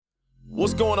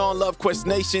What's going on, Love Quest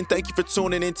Nation? Thank you for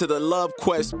tuning into the Love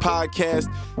Quest podcast.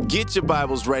 Get your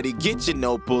Bibles ready, get your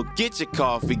notebook, get your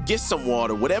coffee, get some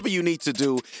water, whatever you need to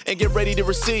do, and get ready to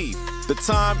receive. The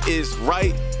time is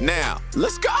right now.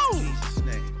 Let's go. Jesus'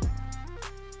 name.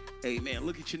 Amen.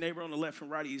 Look at your neighbor on the left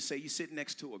and right of you. Say, you sit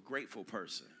next to a grateful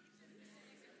person.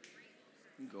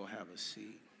 You can go have a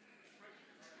seat.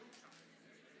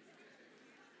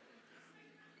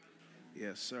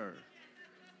 Yes, sir.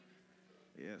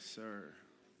 Yes, sir.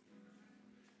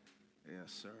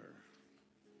 Yes, sir.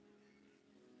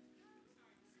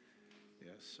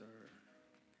 Yes, sir.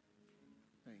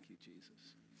 Thank you,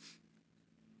 Jesus.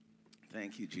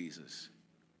 Thank you, Jesus.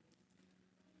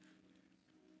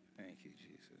 Thank you,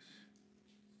 Jesus.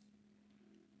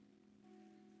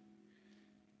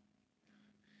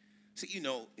 See,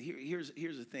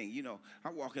 here's the thing.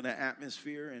 I walk in an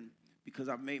atmosphere, and because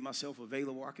I've made myself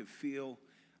available, I can feel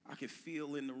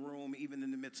in the room, even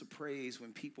in the midst of praise,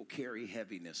 when people carry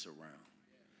heaviness around,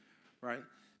 right?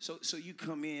 So you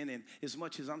come in, and as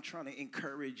much as I'm trying to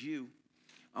encourage you,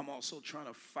 I'm also trying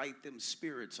to fight them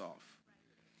spirits off,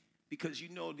 because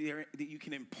that you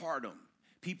can impart them.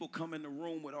 People come in the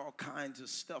room with all kinds of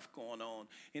stuff going on,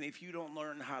 and if you don't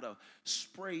learn how to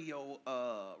spray your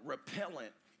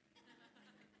repellent,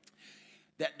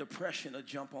 that depression will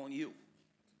jump on you.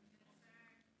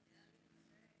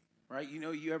 Right?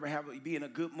 You ever be in a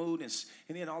good mood and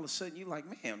then all of a sudden you're like,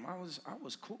 man, I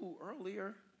was cool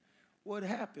earlier. What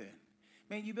happened?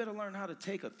 Man, you better learn how to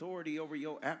take authority over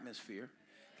your atmosphere.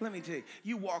 Let me tell you,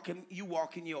 you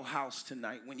walk in your house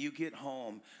tonight. When you get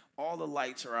home, all the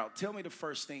lights are out. Tell me the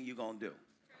first thing you're going to do.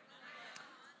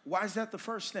 Why is that the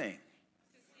first thing?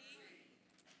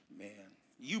 Man,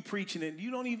 you preaching and you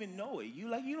don't even know it. You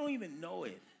don't even know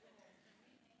it.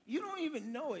 You don't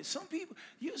even know it. Some people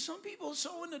are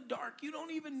so in the dark, you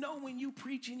don't even know when you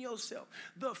preaching yourself.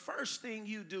 The first thing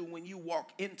you do when you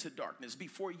walk into darkness,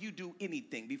 before you do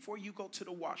anything, before you go to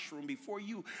the washroom, before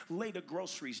you lay the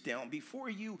groceries down, before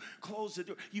you close the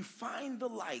door, you find the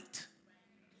light.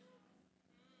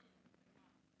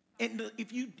 And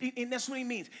that's what he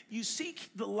means. You seek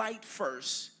the light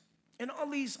first, and all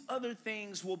these other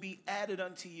things will be added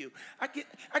unto you. I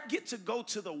get to go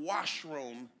to the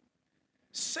washroom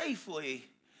safely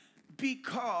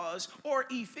or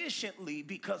efficiently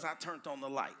because I turned on the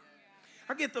light.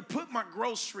 I get to put my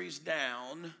groceries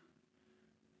down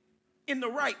in the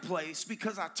right place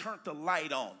because I turned the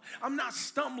light on. I'm not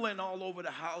stumbling all over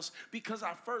the house because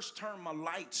I first turned my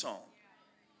lights on.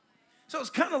 So it's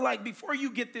kind of like before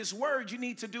you get this word, you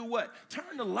need to do what?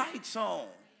 Turn the lights on.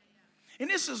 And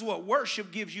this is what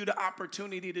worship gives you the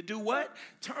opportunity to do what?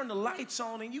 Turn the lights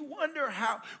on. And you wonder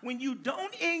how, when you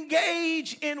don't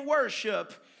engage in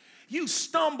worship, you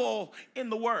stumble in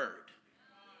the word.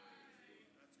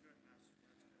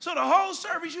 So the whole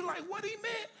service, you're like, what he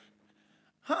meant?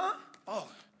 Huh? Oh,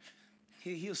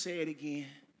 he'll say it again.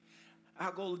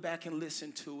 I'll go back and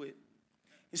listen to it.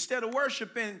 Instead of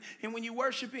worshiping, and when you're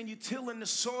worshiping, you're tilling the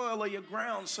soil of your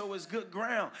ground so it's good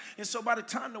ground. And so by the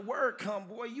time the word come,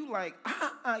 boy, you like,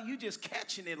 you just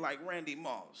catching it like Randy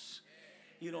Moss.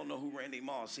 You don't know who Randy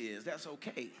Moss is. That's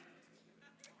okay.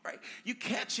 Right? You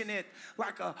catching it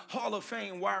like a Hall of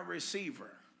Fame wide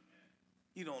receiver.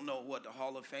 You don't know what the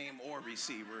Hall of Fame or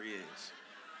receiver is.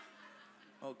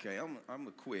 Okay, I'm going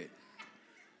to quit.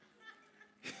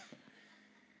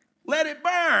 Let it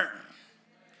burn.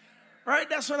 Right?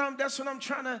 That's what I'm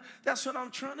trying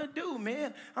to do,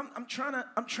 man. I'm trying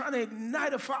to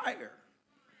ignite a fire.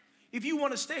 If you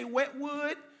want to stay wet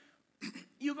wood,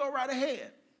 you go right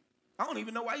ahead. I don't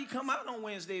even know why you come out on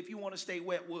Wednesday if you want to stay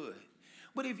wet wood.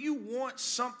 But if you want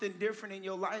something different in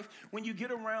your life, when you get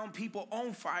around people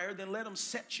on fire, then let them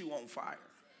set you on fire.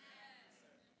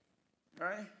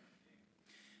 Right?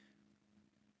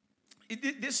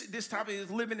 This topic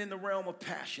is living in the realm of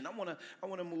passion. I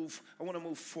want to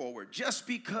move forward. Just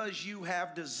because you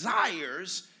have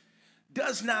desires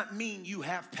does not mean you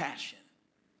have passion.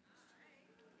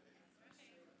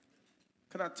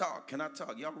 Can I talk?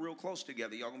 Y'all real close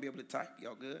together. Y'all gonna be able to type?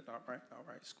 Y'all good? All right.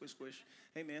 Squish.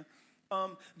 Amen.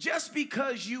 Just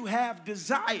because you have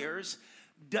desires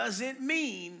doesn't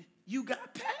mean you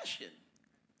got passion.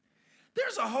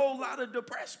 There's a whole lot of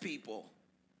depressed people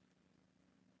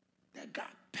that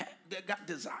got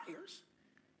desires.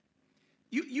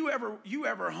 You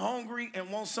ever hungry and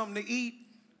want something to eat,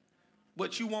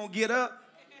 but you won't get up?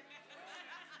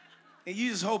 And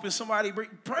you just hoping somebody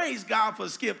praise God for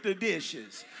skip the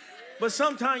dishes. But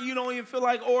sometimes you don't even feel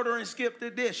like ordering skip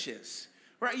the dishes.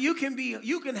 Right? You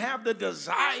can have the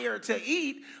desire to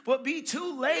eat, but be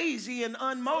too lazy and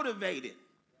unmotivated.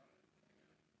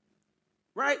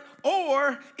 right?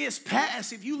 Or it's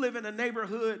past. If you live in a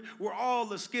neighborhood where all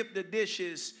the skip the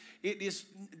dishes,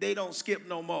 they don't skip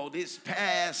no more. It's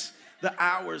past the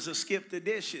hours of skip the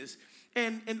dishes.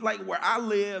 And like where I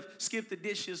live, skip the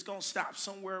dishes gonna stop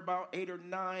somewhere about 8 or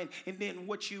 9, and then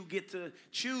what you get to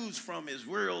choose from is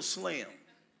real slim.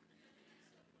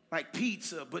 Like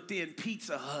pizza, but then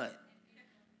Pizza Hut.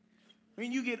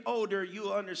 When you get older,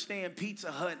 you'll understand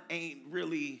Pizza Hut ain't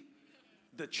really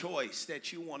the choice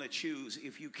that you want to choose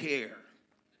if you care.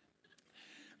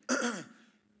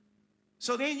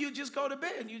 So then you just go to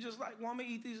bed and you just like, well, I'm gonna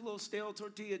eat these little stale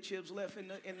tortilla chips left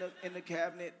in the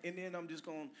cabinet, and then I'm just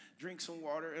gonna drink some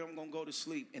water and I'm gonna go to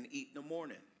sleep and eat in the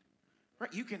morning.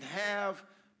 Right? You can have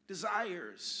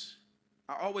desires.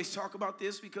 I always talk about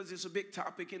this because it's a big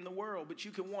topic in the world, but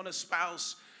you can want a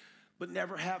spouse but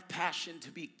never have passion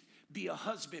to be a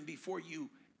husband before you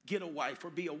get a wife, or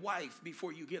be a wife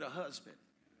before you get a husband.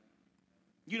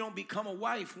 You don't become a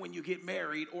wife when you get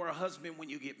married, or a husband when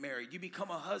you get married. You become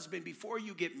a husband before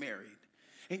you get married,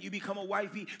 and you become a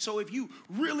wife. So if you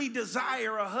really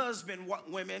desire a husband,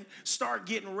 women, start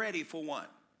getting ready for one.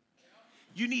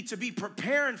 You need to be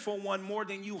preparing for one more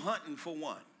than you hunting for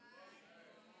one.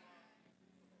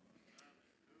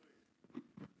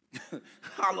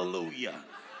 Hallelujah.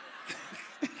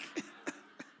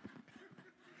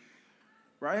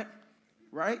 Right?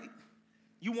 Right?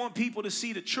 You want people to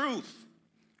see the truth,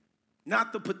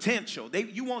 not the potential.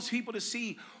 You want people to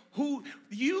see who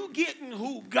you getting,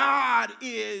 who God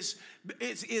is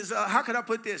how can I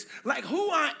put this? Like who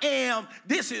I am,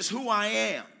 this is who I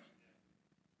am.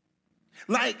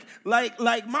 Like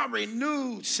my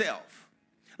renewed self.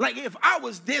 Like if I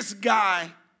was this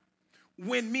guy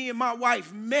when me and my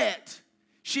wife met,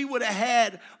 she would have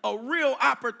had a real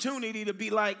opportunity to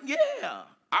be like, yeah,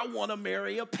 I want to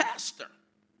marry a pastor.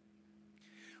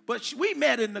 But we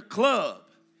met in the club.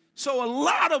 So a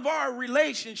lot of our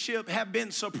relationship have been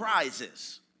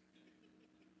surprises.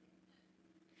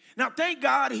 Now, thank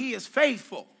God he is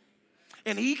faithful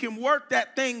and he can work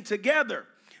that thing together.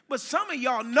 But some of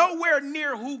y'all nowhere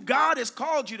near who God has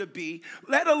called you to be,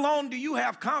 let alone do you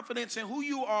have confidence in who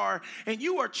you are, and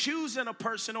you are choosing a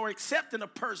person or accepting a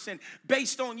person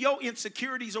based on your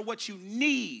insecurities or what you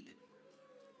need.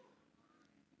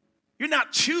 You're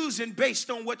not choosing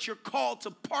based on what you're called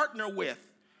to partner with,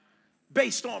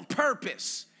 based on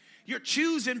purpose. You're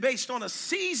choosing based on a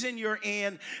season you're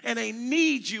in and a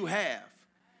need you have.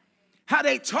 How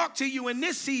they talk to you in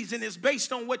this season is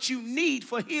based on what you need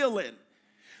for healing.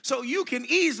 So you can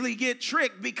easily get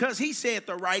tricked because he said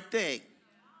the right thing.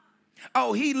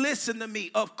 Oh, he listened to me.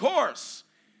 Of course.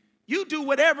 You do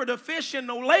whatever the fish in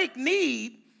the lake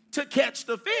need to catch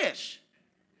the fish.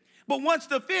 But once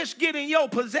the fish get in your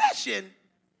possession,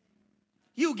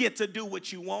 you get to do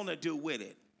what you want to do with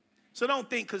it. So don't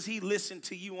think because he listened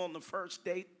to you on the first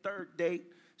date, third date,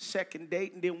 second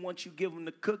date, and then once you give him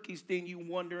the cookies, then you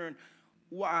wondering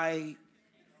why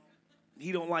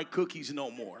he don't like cookies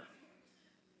no more.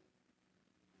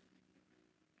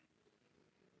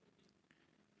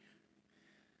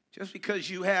 Just because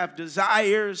you have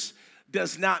desires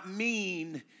does not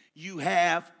mean you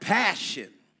have passion.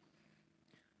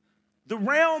 The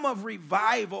realm of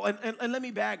revival, and let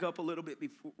me back up a little bit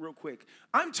real quick.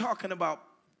 I'm talking about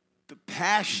the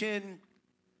passion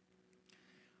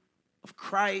of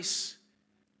Christ,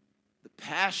 the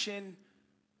passion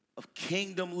of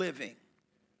kingdom living.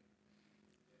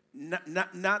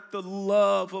 Not the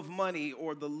love of money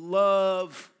or the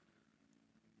love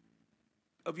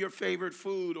of your favorite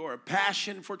food or a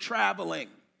passion for traveling.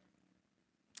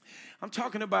 I'm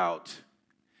talking about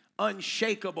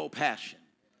unshakable passion.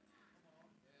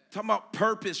 I'm talking about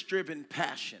purpose-driven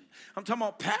passion. I'm talking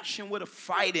about passion with a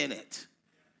fight in it,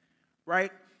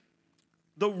 right?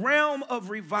 The realm of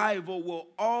revival will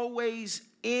always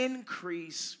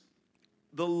increase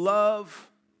the love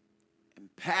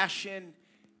and passion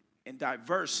and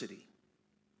diversity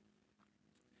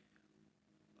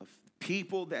of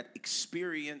people that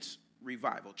experience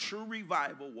revival. True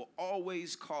revival will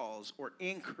always cause or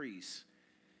increase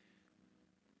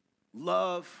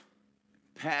love,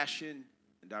 passion,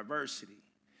 and diversity.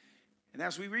 And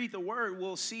as we read the word,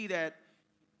 we'll see that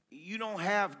you don't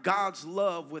have God's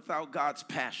love without God's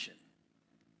passion.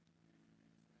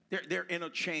 They're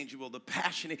interchangeable. The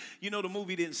passion, the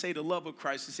movie didn't say the love of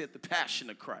Christ, it said the passion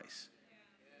of Christ.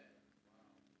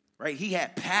 Right? He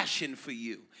had passion for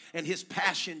you, and his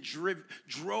passion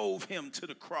drove him to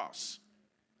the cross.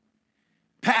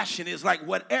 Passion is like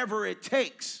whatever it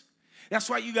takes. That's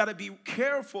why you got to be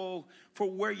careful for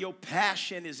where your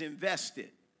passion is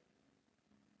invested.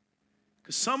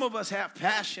 Because some of us have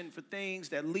passion for things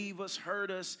that leave us,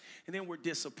 hurt us, and then we're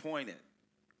disappointed.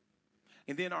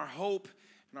 And then our hope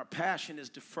and our passion is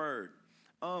deferred.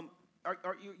 Are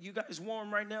you guys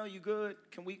warm right now? You good?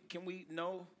 Can we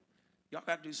know? Y'all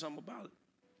got to do something about it.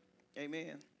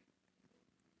 Amen.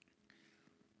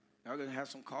 Y'all gonna have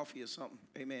some coffee or something.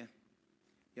 Amen.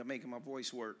 Y'all making my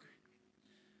voice work.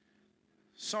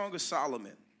 Song of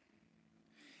Solomon.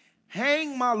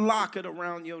 Hang my locket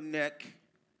around your neck.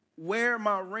 Wear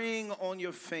my ring on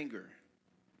your finger.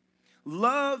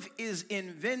 Love is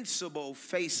invincible,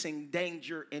 facing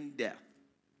danger and death.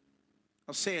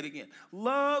 I'll say it again.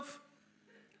 Love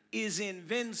is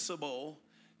invincible,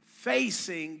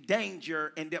 facing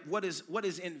danger and death. What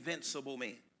does invincible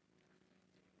mean?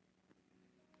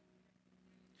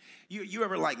 You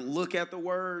ever like look at the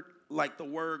word, like the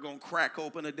word gonna crack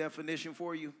open a definition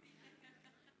for you?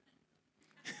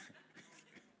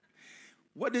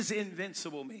 What does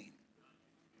invincible mean?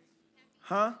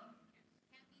 Huh?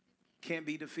 Can't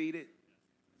be defeated.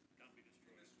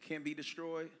 Can't be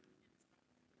destroyed.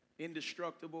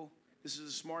 Indestructible. This is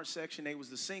the smart section. They was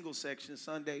the single section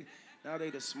Sunday. Now they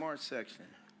the smart section.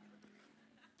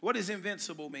 What does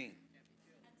invincible mean?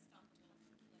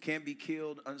 Can't be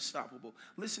killed, unstoppable.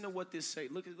 Listen to what this say.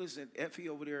 Listen, Effie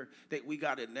over there, we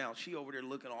got it now. She over there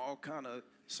looking at all kind of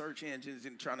search engines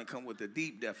and trying to come with a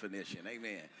deep definition.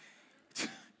 Amen.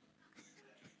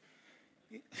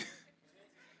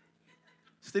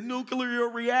 It's the nuclear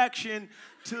reaction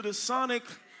to the sonic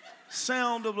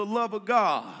sound of the love of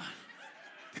God.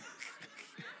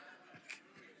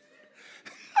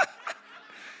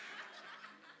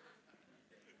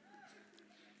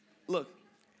 Look,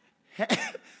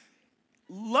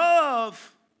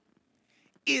 love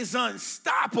is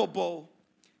unstoppable,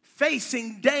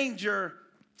 facing danger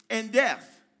and death.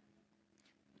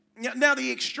 Now,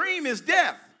 the extreme is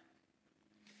death.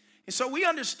 And so we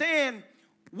understand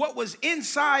what was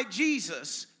inside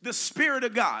Jesus, the Spirit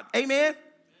of God. Amen?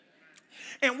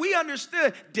 And we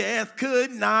understood death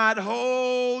could not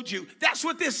hold you. That's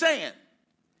what they're saying.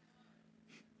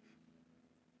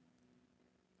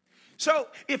 So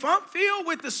if I'm filled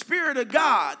with the Spirit of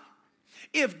God,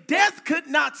 if death could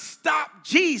not stop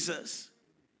Jesus,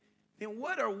 then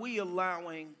what are we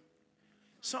allowing?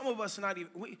 Some of us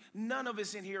none of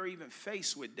us in here are even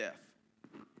faced with death.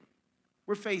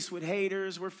 We're faced with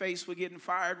haters. We're faced with getting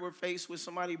fired. We're faced with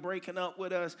somebody breaking up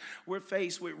with us. We're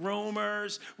faced with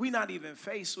rumors. We're not even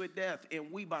faced with death,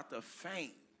 and we about to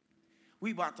faint.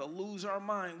 We about to lose our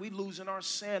mind. We losing our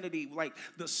sanity. Like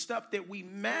the stuff that we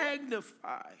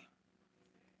magnify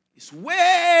is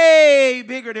way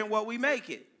bigger than what we make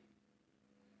it.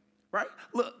 Right?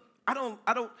 Look, I'm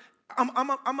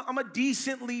a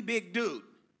decently big dude.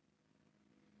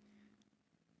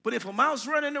 But if a mouse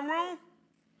run in the room,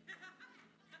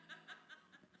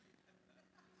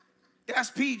 that's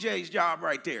PJ's job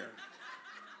right there.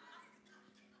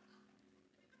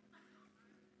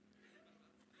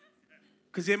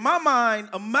 Because in my mind,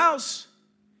 a mouse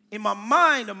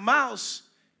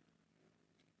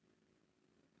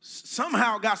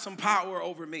somehow got some power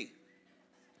over me.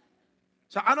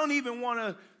 So I don't even want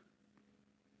to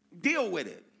deal with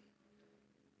it.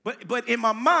 But in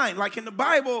my mind, like in the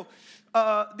Bible,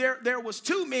 there was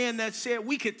two men that said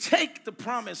we could take the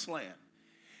promised land.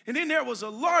 And then there was a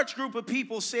large group of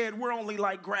people said we're only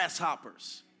like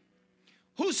grasshoppers.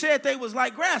 Who said they was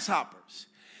like grasshoppers?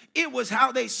 It was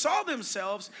how they saw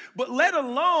themselves, but let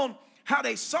alone how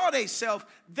they saw themselves.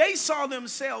 They saw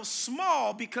themselves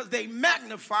small because they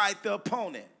magnified the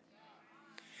opponent.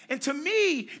 And to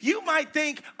me, you might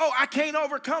think, oh, I can't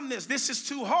overcome this. This is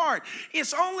too hard.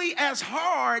 It's only as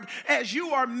hard as you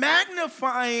are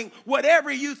magnifying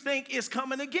whatever you think is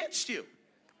coming against you.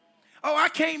 Oh, I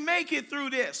can't make it through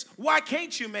this. Why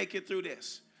can't you make it through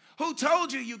this? Who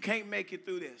told you can't make it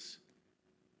through this?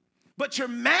 But you're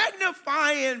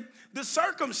magnifying the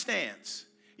circumstance.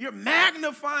 You're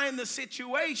magnifying the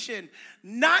situation,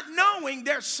 not knowing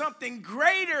there's something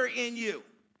greater in you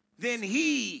than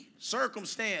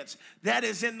circumstance that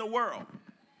is in the world.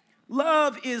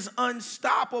 Love is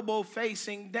unstoppable,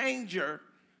 facing danger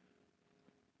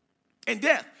and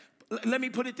death. Let me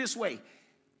put it this way.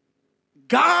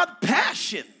 God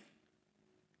passion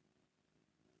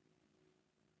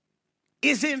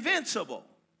is invincible.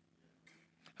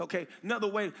 Okay, another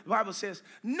way, the Bible says,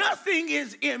 nothing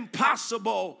is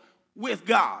impossible with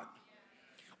God.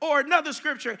 Or another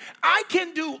scripture, I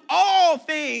can do all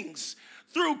things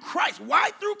through Christ. Why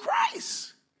through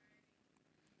Christ?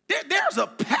 There's a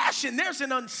passion, there's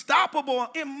an unstoppable,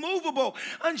 immovable,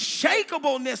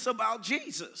 unshakableness about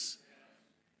Jesus.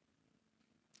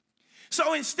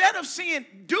 So instead of saying,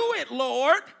 do it,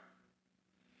 Lord,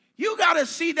 you got to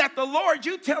see that the Lord,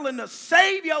 you telling to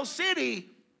save your city,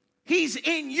 He's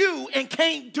in you and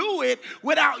can't do it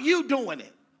without you doing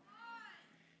it.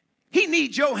 He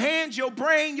needs your hands, your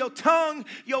brain, your tongue,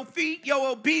 your feet,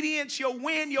 your obedience, your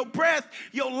wind, your breath,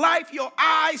 your life, your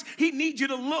eyes. He needs you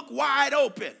to look wide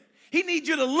open. He needs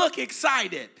you to look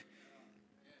excited.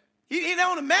 It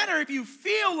don't matter if you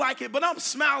feel like it, but I'm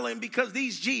smiling because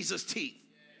these Jesus teeth.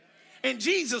 And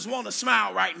Jesus want to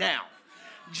smile right now.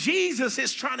 Jesus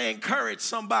is trying to encourage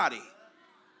somebody.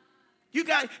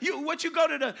 What you go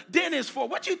to the dentist for?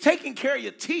 What you taking care of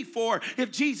your teeth for if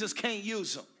Jesus can't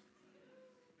use them?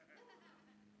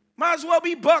 Might as well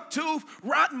be buck tooth,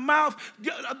 rotten mouth.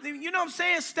 You know what I'm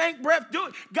saying? Stank breath. Do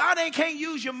it. God can't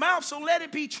use your mouth, so let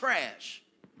it be trash.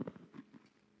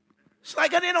 It's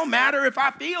like it don't matter if I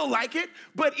feel like it,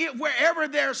 but wherever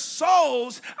there's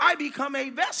souls, I become a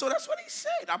vessel. That's what he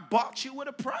said. I bought you with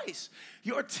a price.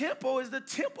 Your temple is the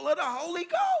temple of the Holy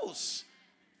Ghost.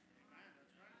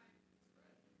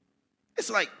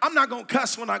 It's like, I'm not going to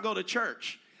cuss when I go to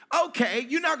church. Okay,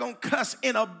 you're not going to cuss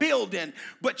in a building,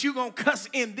 but you're going to cuss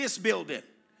in this building.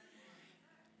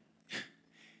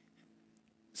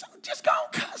 So just go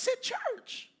and cuss at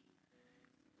church.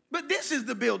 But this is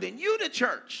the building. You the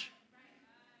church.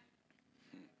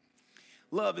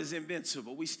 Love is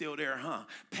invincible. We still there, huh?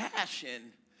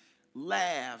 Passion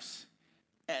laughs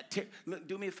at look,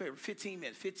 do me a favor,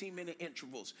 15-minute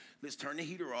intervals. Let's turn the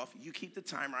heater off. You keep the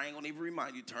timer. I ain't gonna even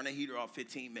remind you. Turn the heater off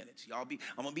 15 minutes. I'm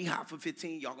gonna be hot for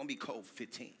 15. Y'all gonna be cold for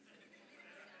 15.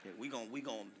 Yeah, we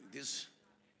gonna this,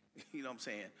 you know what I'm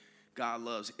saying? God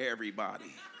loves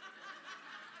everybody.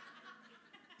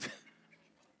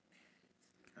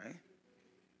 Right?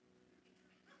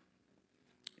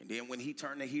 And then when he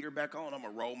turned the heater back on, I'm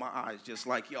gonna roll my eyes just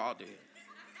like y'all did.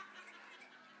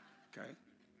 Okay?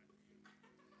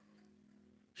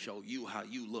 Show you how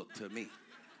you look to me.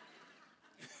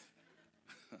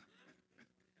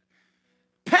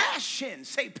 Passion.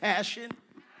 Say passion.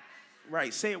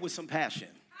 Right. Say it with some passion.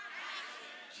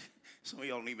 Some of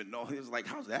y'all don't even know. It's like,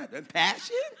 how's that?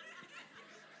 Passion?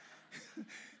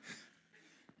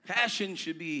 Passion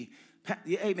should be,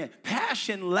 amen.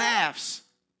 Passion laughs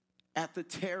at the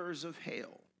terrors of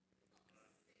hell.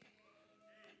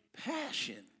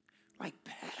 Passion. Like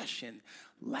passion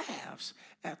laughs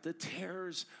at the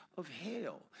terrors of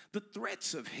hell, the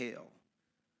threats of hell.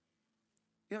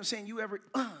 You know what I'm saying?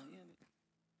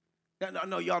 I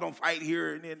know y'all don't fight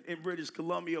here in British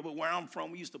Columbia, but where I'm from,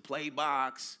 we used to play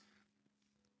box.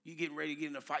 You getting ready to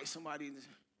get in a fight, somebody, and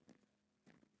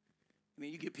then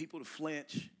you get people to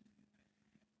flinch.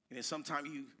 And then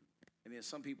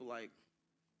some people like,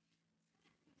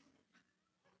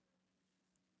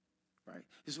 right?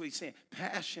 This is what he's saying.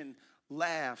 Passion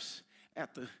laughs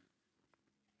at the.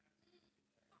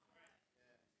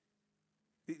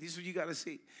 This is what you got to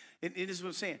see. And this is what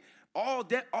I'm saying. All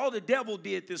the devil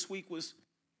did this week was.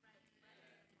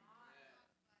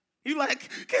 You like,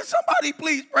 can somebody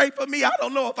please pray for me? I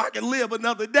don't know if I can live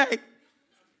another day.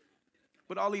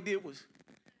 But all he did was.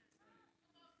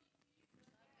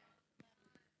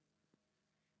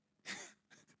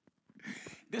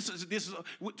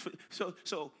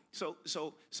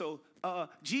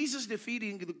 Jesus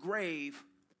defeating the grave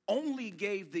only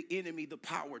gave the enemy the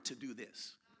power to do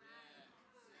this.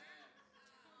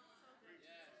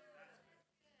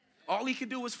 All he could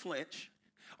do was flinch.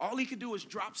 All he could do is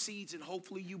drop seeds and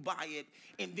hopefully you buy it,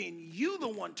 and then you the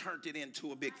one turned it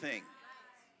into a big thing.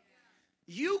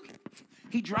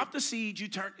 He dropped the seed, you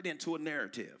turned it into a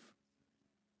narrative.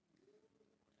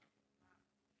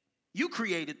 You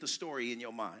created the story in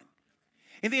your mind.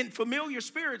 And then familiar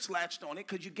spirits latched on it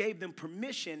because you gave them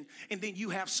permission, and then you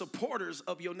have supporters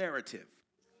of your narrative.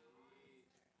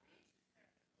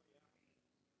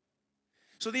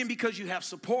 So then because you have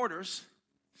supporters,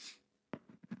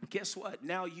 guess what?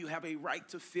 Now you have a right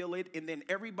to feel it, and then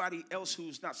everybody else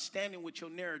who's not standing with your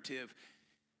narrative,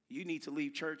 you need to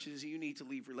leave churches, you need to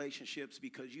leave relationships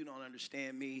because you don't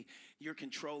understand me, you're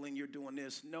controlling, you're doing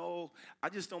this. No, I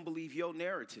just don't believe your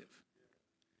narrative.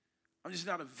 I'm just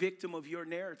not a victim of your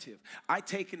narrative. I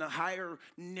take in a higher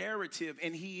narrative,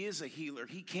 and he is a healer.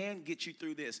 He can get you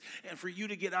through this. And for you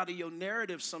to get out of your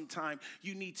narrative sometime,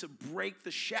 you need to break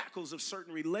the shackles of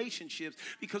certain relationships,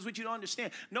 because what you don't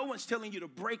understand, no one's telling you to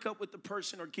break up with the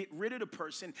person or get rid of the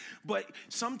person, but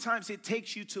sometimes it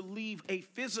takes you to leave a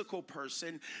physical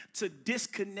person to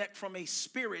disconnect from a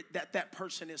spirit that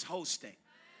person is hosting.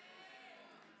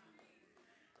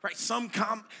 Right, some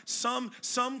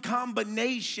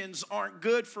combinations aren't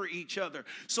good for each other.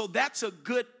 So that's a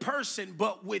good person,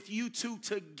 but with you two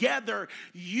together,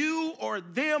 you or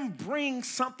them bring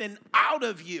something out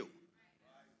of you.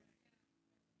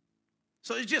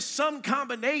 So it's just some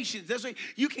combinations. That's why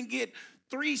you can get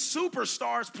 3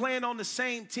 superstars playing on the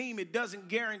same team, it doesn't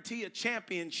guarantee a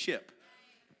championship.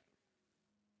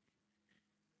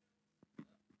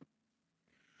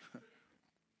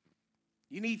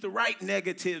 You need the right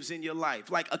negatives in your life,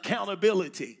 like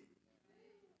accountability.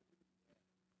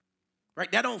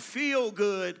 Right? That don't feel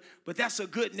good, but that's a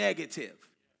good negative.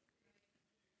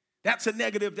 That's a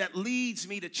negative that leads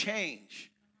me to change.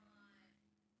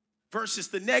 Versus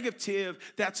the negative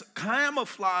that's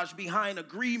camouflaged behind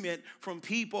agreement from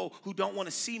people who don't want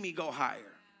to see me go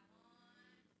higher.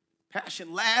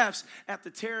 Passion laughs at the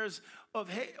terrors of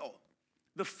hell.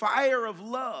 The fire of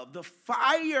love,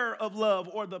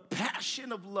 or the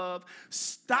passion of love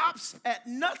stops at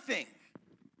nothing.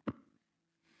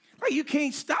 Like you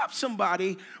can't stop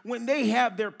somebody when they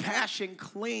have their passion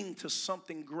cling to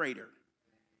something greater.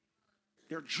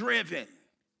 They're driven.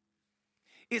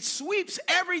 It sweeps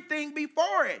everything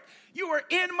before it. You are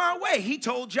in my way. He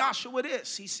told Joshua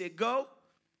this. He said, go.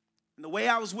 And the way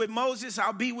I was with Moses,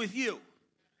 I'll be with you.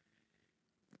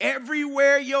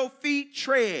 Everywhere your feet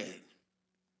tread,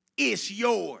 it's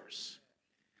yours.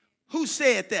 Who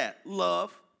said that?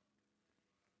 Love.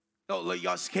 Oh,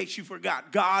 y'all, in case you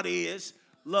forgot, God is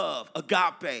love,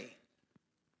 agape.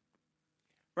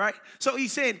 Right? So he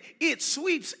said, it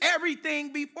sweeps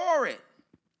everything before it.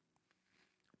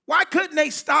 Why couldn't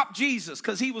they stop Jesus?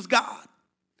 Because he was God.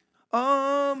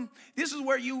 This is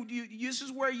where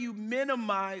you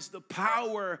minimize the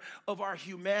power of our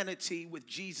humanity with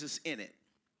Jesus in it.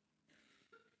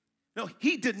 No,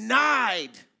 he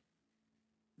denied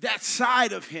that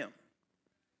side of him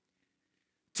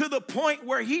to the point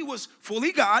where he was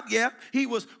fully God, he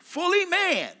was fully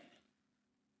man,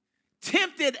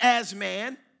 tempted as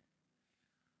man.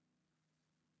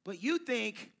 But you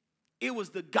think it was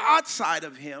the God side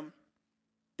of him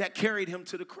that carried him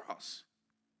to the cross.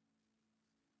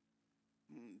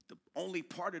 The only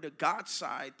part of the God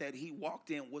side that he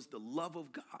walked in was the love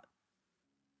of God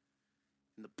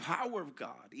and the power of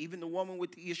God. Even the woman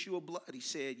with the issue of blood, he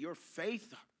said, your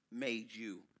faith made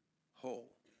you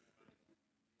whole.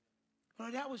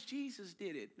 Well, that was Jesus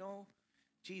did it. No,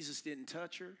 Jesus didn't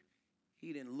touch her.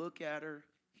 He didn't look at her.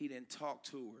 He didn't talk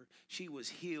to her. She was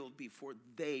healed before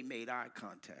they made eye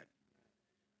contact.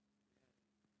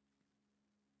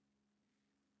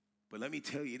 But let me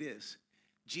tell you this.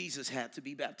 Jesus had to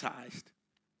be baptized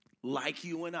like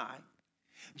you and I.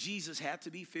 Jesus had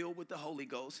to be filled with the Holy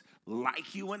Ghost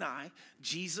like you and I.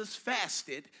 Jesus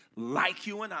fasted like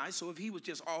you and I. So if he was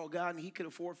just all God and he could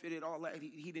have forfeited all that,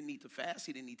 he didn't need to fast.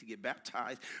 He didn't need to get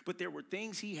baptized. But there were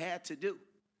things he had to do.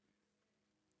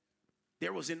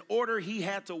 There was an order he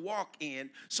had to walk in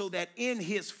so that in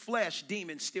his flesh,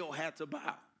 demons still had to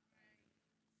bow.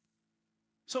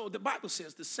 So the Bible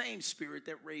says the same spirit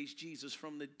that raised Jesus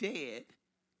from the dead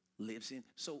lives in.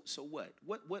 So what?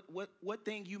 What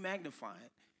thing you magnifying?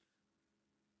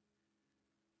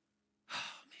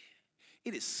 Oh, man.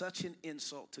 It is such an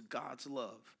insult to God's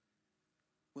love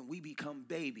when we become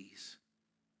babies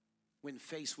when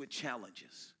faced with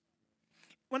challenges.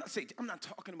 When I say, I'm not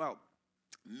talking about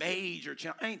major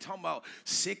challenge. I ain't talking about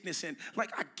sickness and like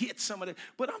I get some of it,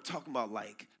 but I'm talking about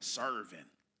like serving.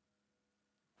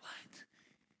 What?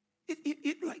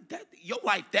 It like that, your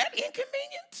life that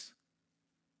inconvenient?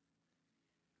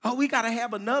 Oh, we got to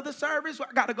have another service?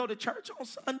 I got to go to church on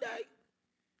Sunday?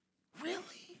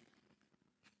 Really?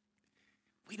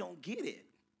 We don't get it.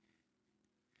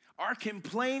 Our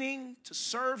complaining to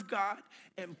serve God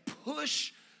and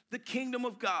push the kingdom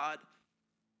of God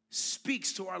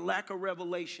speaks to our lack of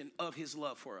revelation of his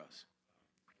love for us.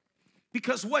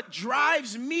 Because what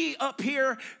drives me up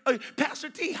here, Pastor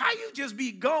T, how you just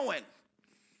be going?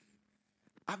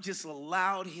 I've just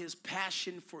allowed his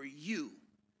passion for you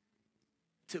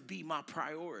to be my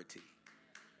priority.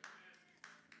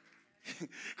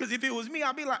 Because if it was me,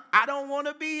 I'd be like, I don't want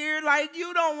to be here like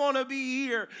you don't want to be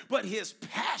here. But his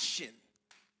passion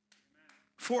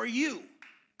for you.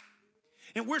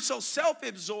 And we're so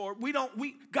self-absorbed,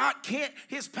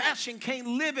 his passion can't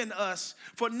live in us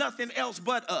for nothing else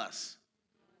but us.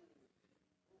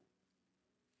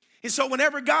 And so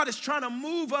whenever God is trying to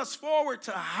move us forward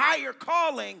to higher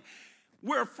calling,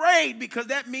 we're afraid because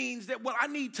that means that, well, I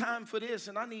need time for this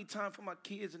and I need time for my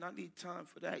kids and I need time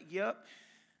for that. Yep.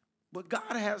 But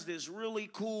God has this really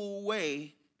cool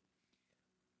way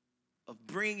of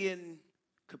bringing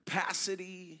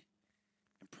capacity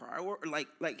and priority.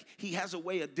 Like he has a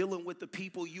way of dealing with the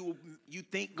people you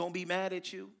think gonna be mad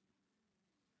at you.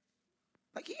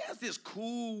 Like he has this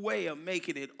cool way of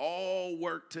making it all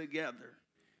work together.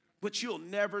 But you'll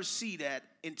never see that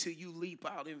until you leap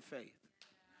out in faith.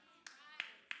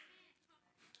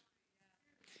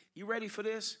 You ready for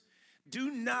this? Do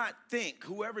not think,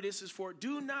 whoever this is for,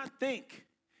 do not think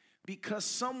because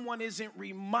someone isn't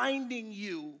reminding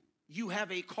you you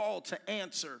have a call to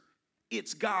answer,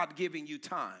 it's God giving you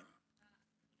time.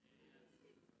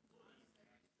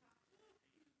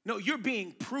 No, you're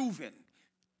being proven.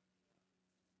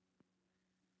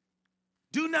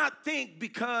 Do not think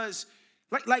because,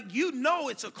 like you know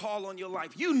it's a call on your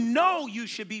life. You know you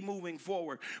should be moving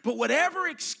forward. But whatever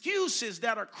excuses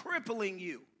that are crippling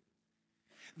you,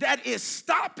 that is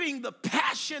stopping the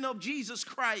passion of Jesus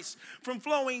Christ from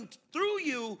flowing through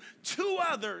you to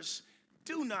others,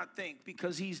 do not think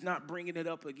because he's not bringing it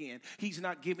up again. He's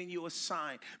not giving you a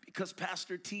sign because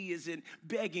Pastor T isn't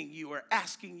begging you or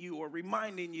asking you or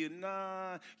reminding you.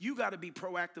 Nah, you got to be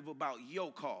proactive about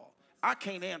your call. I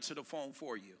can't answer the phone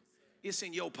for you. It's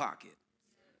in your pocket.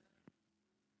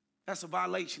 That's a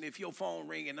violation if your phone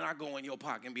ring and I go in your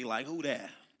pocket and be like, who that?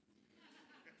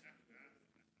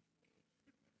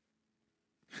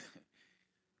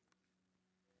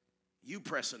 You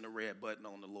pressing the red button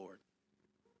on the Lord.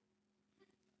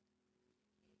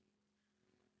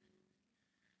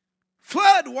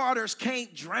 Flood waters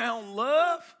can't drown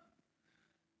love.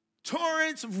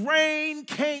 Torrents of rain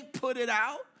can't put it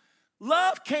out.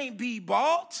 Love can't be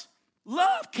bought.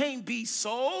 Love can't be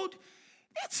sold.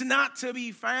 It's not to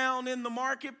be found in the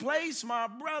marketplace. My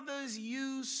brothers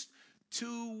used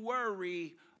to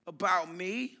worry about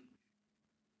me.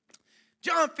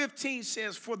 John 15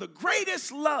 says, for the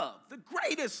greatest love,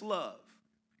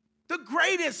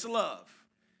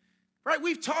 right?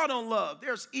 We've taught on love.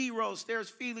 There's eros,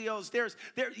 there's philios, there's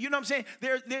you know what I'm saying?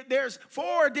 There's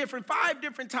 5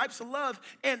 different types of love,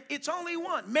 and it's only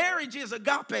one. Marriage is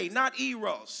agape, not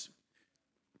eros.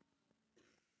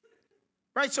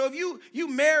 Right? So if you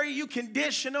marry, you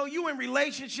conditional, you in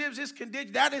relationships, it's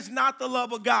conditional. That is not the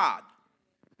love of God.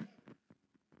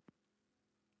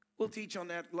 We'll teach on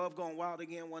that love gone wild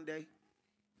again one day.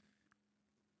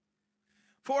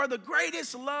 For the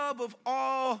greatest love of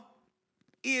all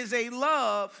is a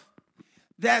love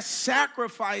that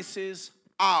sacrifices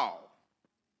all.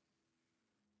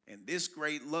 And this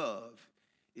great love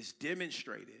is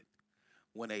demonstrated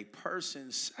when a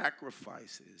person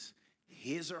sacrifices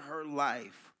his or her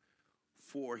life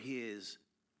for his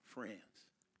friends.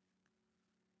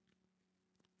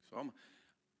 So I'm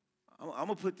going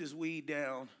to put this weed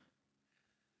down.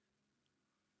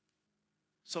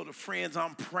 So the friends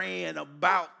I'm praying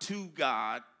about to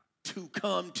God, to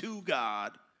come to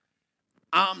God,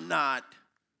 I'm not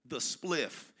the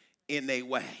spliff in their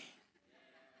way.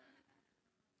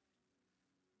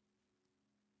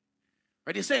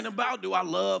 Right? This ain't about do I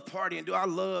love partying, do I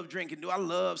love drinking, do I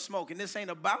love smoking. This ain't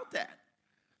about that.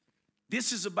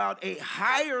 This is about a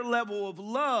higher level of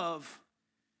love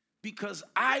because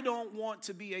I don't want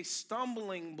to be a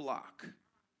stumbling block.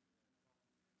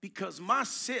 Because my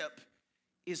sip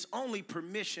is only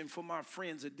permission for my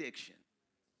friend's addiction.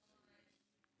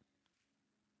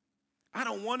 I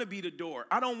don't want to be the door.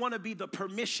 I don't want to be the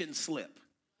permission slip.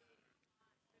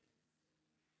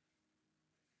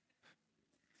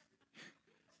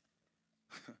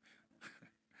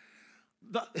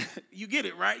 You get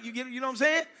it, right? You get it, you know what I'm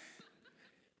saying?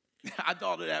 I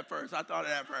thought of that first.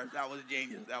 That was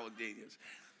genius.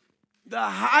 The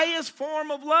highest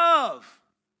form of love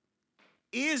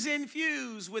is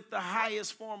infused with the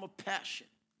highest form of passion.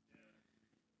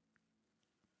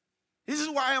 This is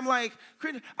why I'm like,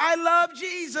 I love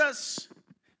Jesus,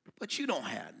 but you don't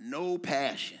have no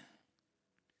passion.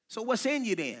 So what's in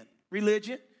you then?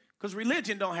 Religion? Because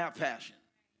religion don't have passion.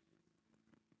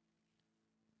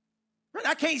 Right?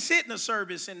 I can't sit in a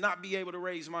service and not be able to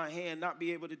raise my hand, not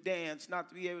be able to dance, not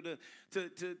to be able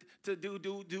to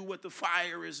do what the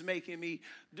fire is making me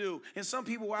do. And some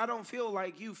people, well, I don't feel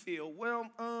like you feel. Well,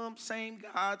 same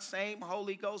God, same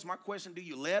Holy Ghost. My question, do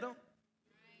you let him?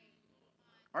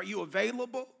 Are you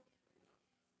available?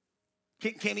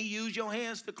 Can he use your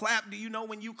hands to clap? Do you know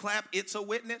when you clap, it's a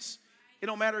witness? It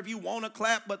don't matter if you want to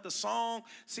clap, but the song,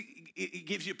 it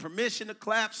gives you permission to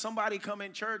clap. Somebody come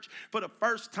in church for the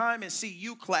first time and see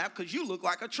you clap because you look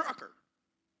like a trucker.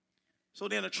 So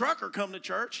then a trucker come to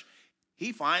church,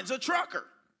 he finds a trucker.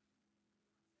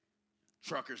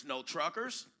 Truckers know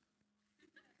truckers.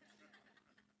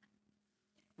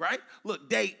 Right? Look,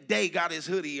 Day got his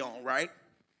hoodie on, right?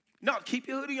 No, keep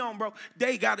your hoodie on, bro.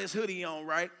 Day got his hoodie on,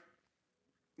 right?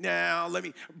 Now,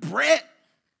 Brett.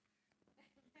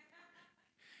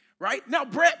 Right? Now,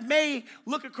 Brett may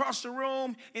look across the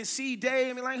room and see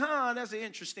Day and be like, that's an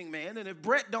interesting man. And if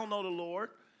Brett don't know the Lord,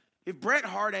 if Brett's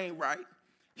heart ain't right,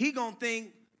 he gonna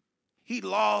think he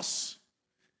lost.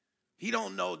 He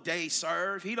don't know Day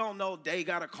served. He don't know Day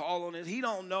got a call on it. He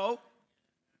don't know.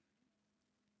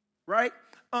 right?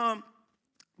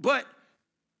 But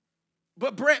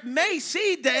Brett may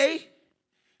see Day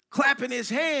clapping his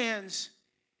hands,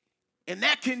 and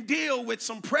that can deal with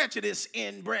some prejudice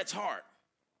in Brett's heart.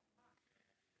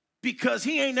 Because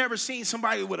he ain't never seen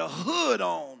somebody with a hood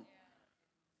on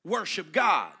worship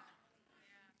God.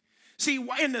 See,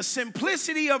 in the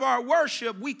simplicity of our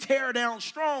worship, we tear down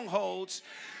strongholds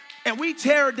and we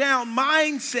tear down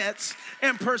mindsets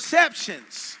and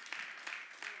perceptions.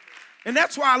 And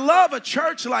that's why I love a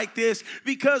church like this,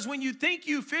 because when you think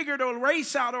you figured a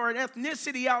race out or an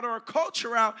ethnicity out or a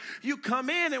culture out, you come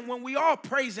in, and when we all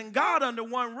praising God under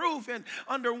one roof and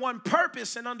under one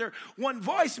purpose and under one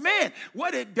voice, man,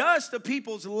 what it does to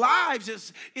people's lives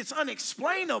is it's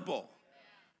unexplainable.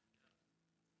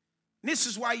 This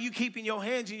is why you keeping your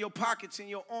hands in your pockets and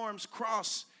your arms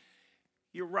crossed,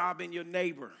 you're robbing your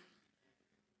neighbor.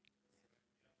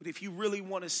 But if you really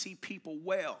want to see people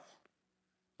well,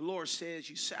 the Lord says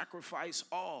you sacrifice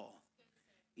all,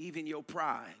 even your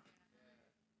pride.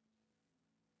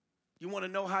 You want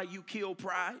to know how you kill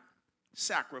pride?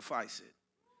 Sacrifice it.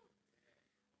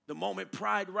 The moment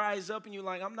pride rises up and you're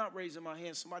like, I'm not raising my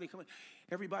hands. Somebody come in.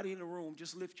 Everybody in the room,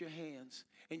 just lift your hands.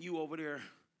 And you over there.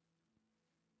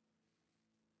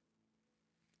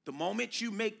 The moment you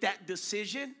make that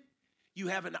decision, you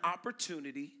have an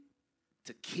opportunity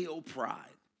to kill pride.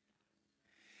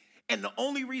 And the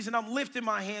only reason I'm lifting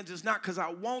my hands is not because I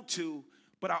want to,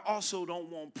 but I also don't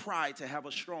want pride to have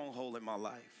a stronghold in my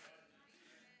life.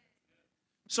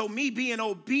 So me being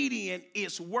obedient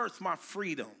is worth my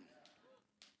freedom.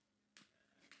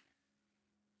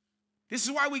 This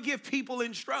is why we give people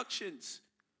instructions.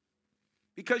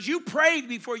 Because you prayed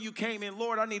before you came in,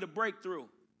 Lord, I need a breakthrough.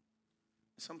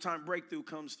 Sometimes breakthrough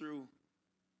comes through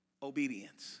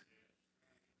obedience.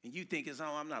 And you think,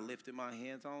 oh, I'm not lifting my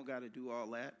hands. I don't got to do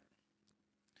all that.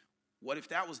 What if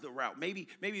that was the route? Maybe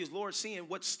his Lord seeing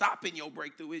what's stopping your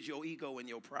breakthrough is your ego and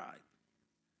your pride.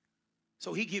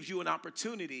 So he gives you an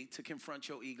opportunity to confront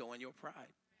your ego and your pride.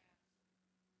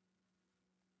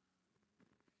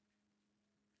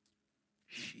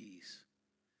 Jeez.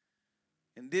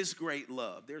 And this great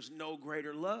love, there's no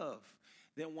greater love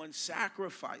than one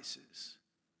sacrifices.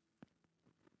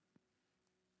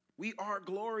 We are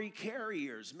glory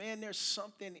carriers. Man, there's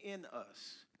something in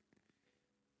us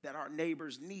that our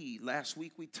neighbors need. Last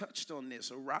week we touched on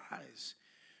this. Arise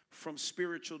from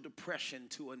spiritual depression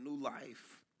to a new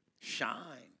life. Shine.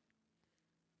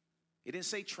 It didn't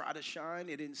say try to shine.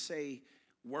 It didn't say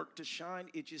work to shine.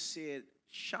 It just said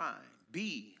shine.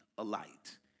 Be a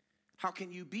light. How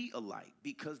can you be a light?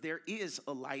 Because there is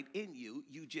a light in you.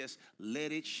 You just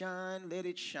let it shine, let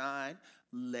it shine,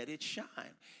 let it shine.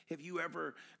 Have you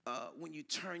ever, when you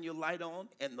turn your light on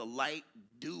and the light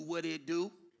do what it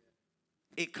do,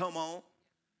 it come on?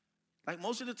 Like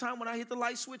most of the time when I hit the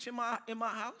light switch in my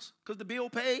house, because the bill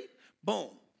paid, boom.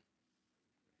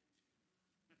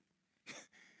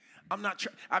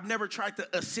 I've never tried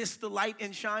to assist the light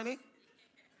in shining.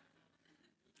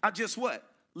 I just what?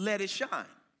 Let it shine.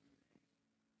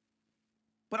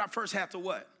 But I first have to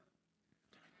what?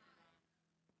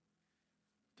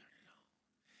 Turn it on.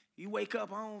 You wake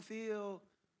up, I don't feel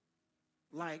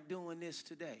like doing this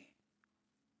today.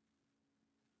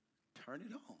 Turn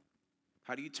it on.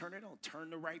 How do you turn it on? Turn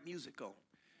the right music on.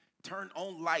 Turn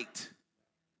on light.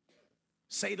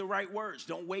 Say the right words.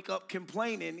 Don't wake up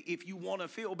complaining if you want to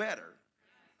feel better.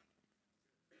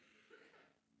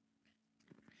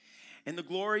 And the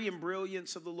glory and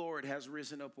brilliance of the Lord has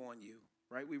risen up on you.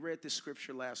 Right? We read this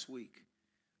scripture last week.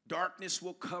 Darkness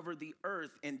will cover the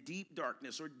earth, and deep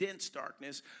darkness or dense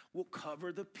darkness will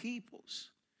cover the peoples.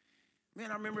 Man,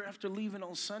 I remember after leaving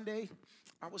on Sunday,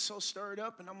 I was so stirred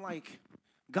up, and I'm like,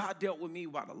 God dealt with me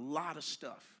about a lot of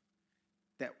stuff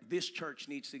that this church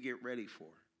needs to get ready for.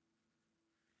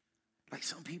 Like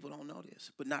some people don't know this,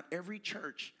 but not every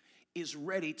church is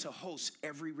ready to host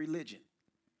every religion.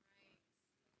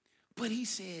 But he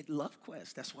said, Love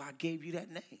Quest. That's why I gave you that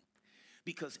name.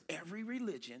 Because every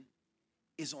religion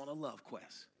is on a love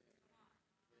quest.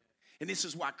 And this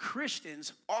is why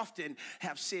Christians often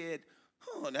have said,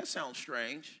 that sounds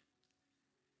strange.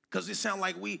 Because it sounds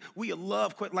like we a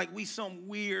love quest, like we some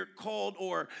weird cult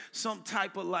or some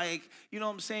type of like, you know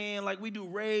what I'm saying? Like we do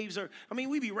raves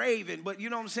we be raving, but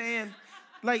you know what I'm saying?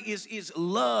 Like it's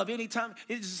love anytime.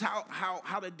 This is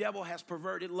how the devil has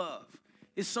perverted love.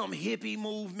 It's some hippie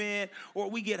movement, or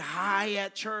we get high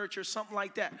at church or something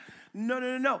like that.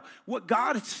 No. What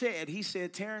God said, he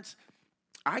said, Terrence,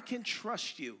 I can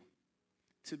trust you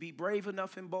to be brave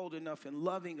enough and bold enough and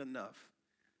loving enough.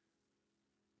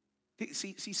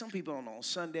 See, some people on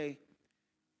Sunday,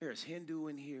 there's Hindu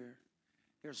in here,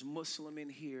 there's Muslim in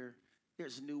here,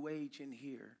 There's new age in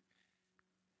here.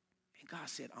 And God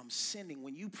said, I'm sending.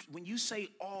 When you say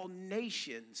all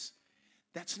nations,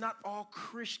 that's not all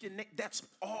Christian. That's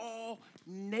all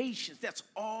nations. That's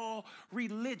all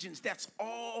religions. That's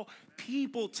all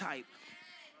people type.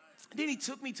 And then he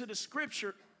took me to the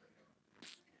scripture.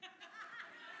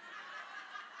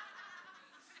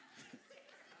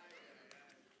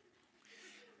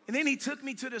 And then he took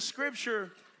me to the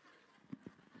scripture.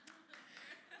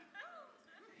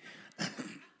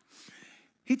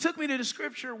 He took me to the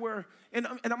scripture where, and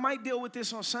I might deal with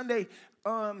this on Sunday,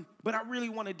 but I really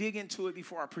want to dig into it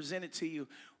before I present it to you.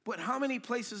 But how many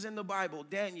places in the Bible,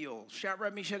 Daniel,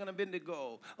 Shadrach, Meshach, and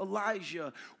Abednego,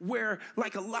 Elijah, where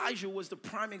like Elijah was the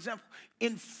prime example,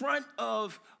 in front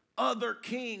of other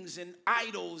kings and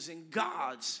idols and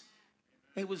gods,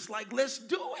 it was like, let's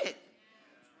do it.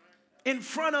 In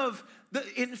front of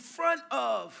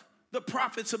the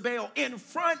prophets of Baal, in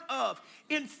front of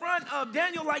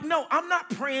Daniel, like, no, I'm not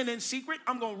praying in secret.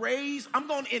 I'm going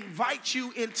to invite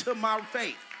you into my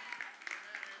faith.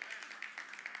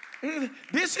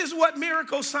 This is what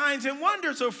miracle signs and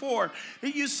wonders are for.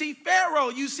 You see Pharaoh,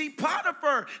 you see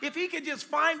Potiphar. If he could just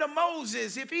find a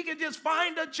Moses, if he could just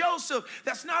find a Joseph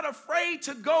that's not afraid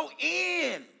to go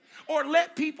in or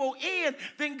let people in,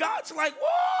 then God's like,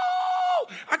 whoa,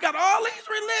 I got all these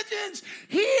religions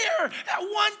here at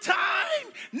one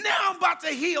time. Now I'm about to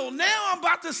heal. Now I'm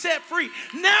about to set free.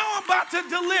 Now I'm about to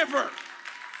deliver.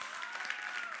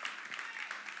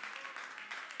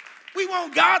 We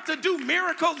want God to do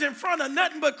miracles in front of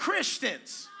nothing but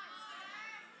Christians.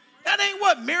 That ain't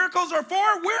what miracles are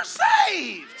for. We're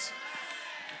saved.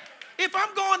 If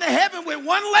I'm going to heaven with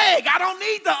one leg, I don't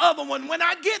need the other one. When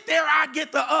I get there, I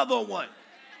get the other one.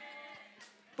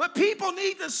 But people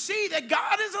need to see that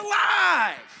God is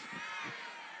alive.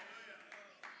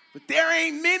 But there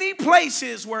ain't many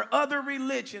places where other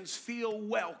religions feel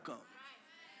welcome.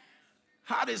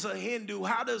 How does a Hindu,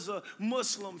 how does a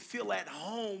Muslim feel at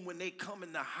home when they come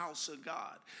in the house of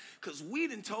God? Because we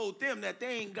done told them that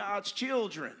they ain't God's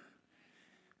children.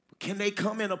 Can they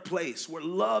come in a place where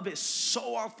love is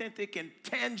so authentic and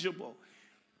tangible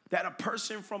that a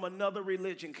person from another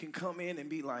religion can come in and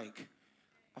be like,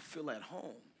 I feel at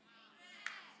home?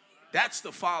 That's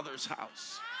the Father's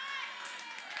house.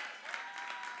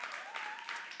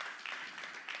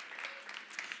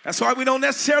 That's why we don't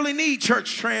necessarily need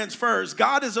church transfers.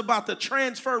 God is about to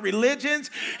transfer religions.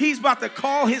 He's about to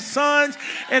call his sons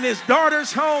and his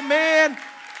daughters home, man.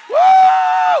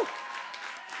 Woo!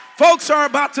 Folks are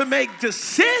about to make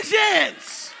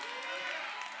decisions.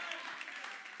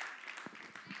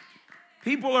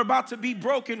 People are about to be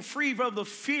broken free of the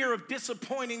fear of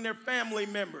disappointing their family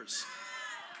members.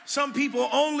 Some people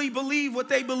only believe what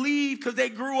they believe because they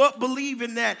grew up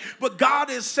believing that. But God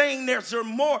is saying there's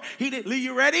more.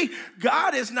 You ready?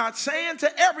 God is not saying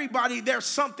to everybody there's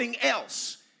something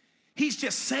else. He's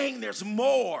just saying there's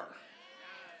more.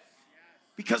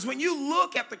 Because when you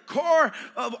look at the core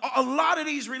of a lot of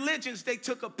these religions, they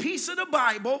took a piece of the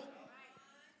Bible,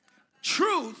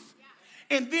 truth,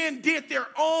 and then did their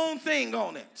own thing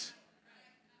on it.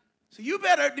 So you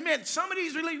better, man, some of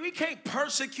these religions, we can't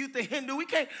persecute the Hindu. We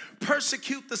can't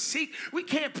persecute the Sikh. We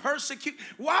can't persecute.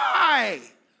 Why?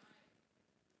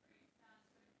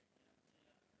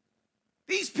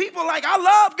 These people like, I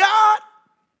love God.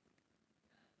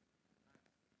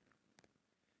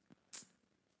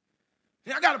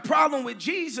 And I got a problem with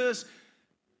Jesus.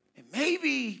 And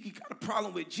maybe you got a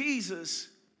problem with Jesus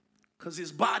because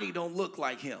his body don't look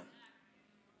like him.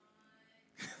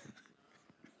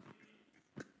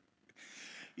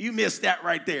 You missed that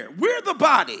right there. We're the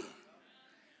body.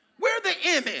 We're the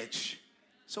image.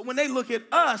 So when they look at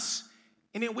us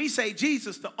and then we say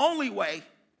Jesus the only way,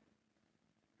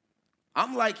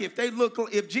 I'm like,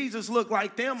 if Jesus looked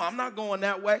like them, I'm not going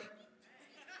that way.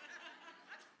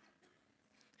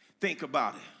 Think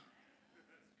about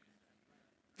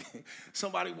it.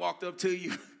 Somebody walked up to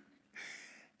you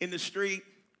in the street,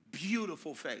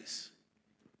 beautiful face.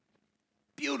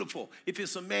 Beautiful. If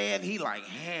it's a man, he like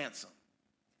handsome.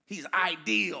 He's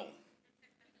ideal.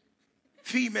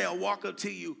 Female walk up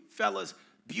to you, fellas,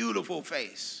 beautiful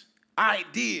face.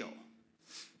 Ideal.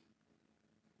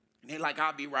 And they like,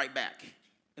 I'll be right back.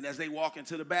 And as they walk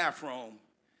into the bathroom,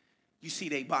 you see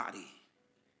their body.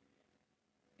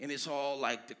 And it's all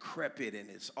like decrepit and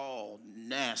it's all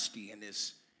nasty and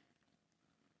it's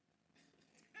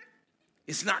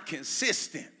not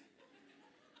consistent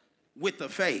with the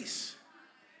face.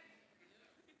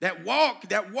 That walk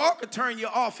will turn you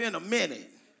off in a minute.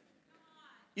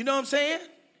 You know what I'm saying?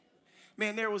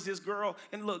 Man, there was this girl,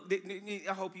 and look,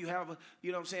 I hope you have a,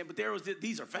 you know what I'm saying, but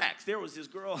these are facts. There was this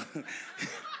girl.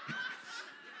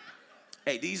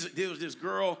 Hey, there was this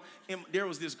girl. I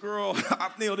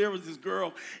knew there was this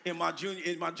girl in my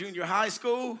junior high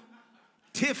school,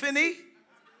 Tiffany.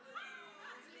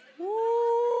 Woo!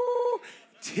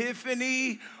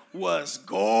 Tiffany was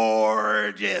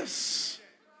gorgeous.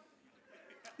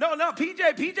 No,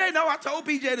 PJ, no, I told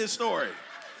PJ this story.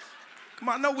 Come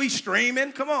on, I know we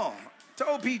streaming. Come on. I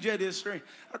told PJ this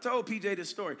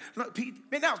story. Look,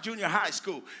 man, that was junior high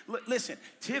school. Listen,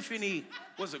 Tiffany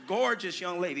was a gorgeous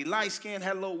young lady. Light skin,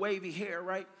 had a little wavy hair,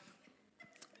 right?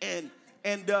 And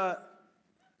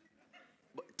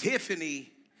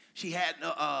Tiffany, she had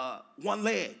one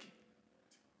leg.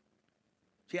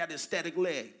 She had an aesthetic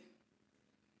leg.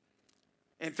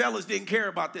 And fellas didn't care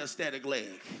about the aesthetic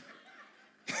leg.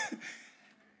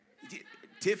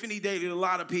 Tiffany dated a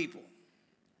lot of people,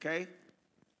 okay?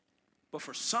 But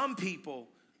for some people,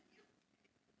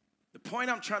 the point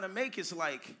I'm trying to make is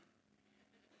like,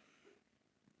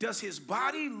 does his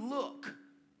body look?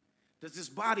 Does his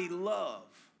body love?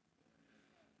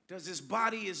 Is his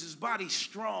body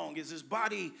strong? Is his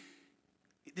body,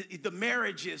 the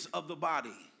marriages of the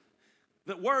body,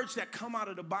 the words that come out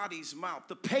of the body's mouth,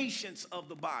 the patience of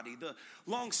the body, the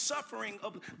long suffering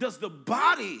of, does the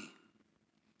body,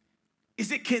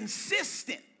 is it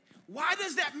consistent? Why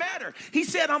does that matter? He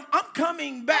said, I'm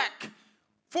coming back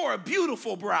for a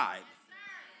beautiful bride.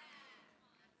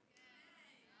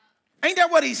 Ain't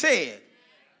that what he said?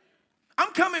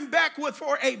 I'm coming back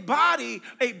for a body,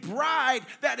 a bride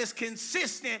that is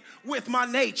consistent with my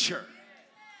nature.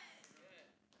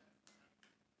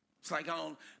 It's like,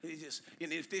 and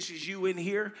if this is you in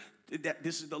here, that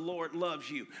this is the Lord loves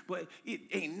you. But it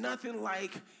ain't nothing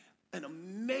like an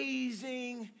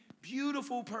amazing,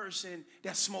 beautiful person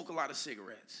that smoke a lot of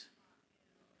cigarettes.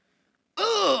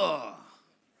 Ugh.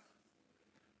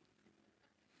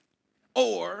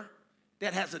 Or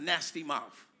that has a nasty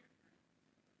mouth.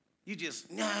 You just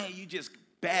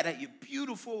bad at your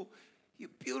beautiful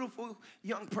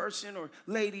young person or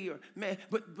lady or man,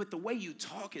 but the way you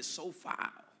talk is so foul.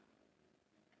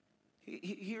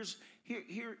 Here's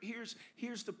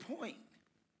the point.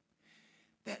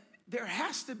 That there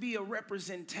has to be a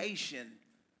representation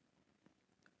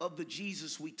of the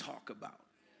Jesus we talk about.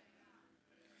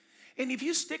 And if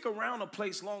you stick around a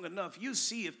place long enough, you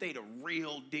see if they the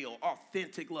real deal,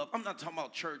 authentic love. I'm not talking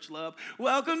about church love.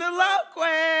 Welcome to Love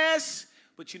Quest.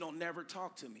 But you don't never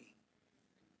talk to me.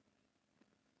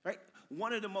 Right?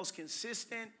 One of the most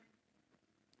consistent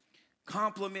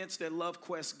compliments that Love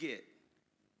Quest get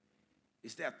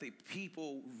is that the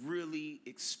people really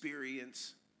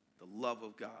experience the love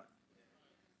of God.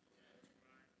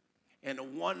 And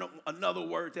another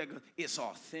word that it's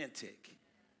authentic.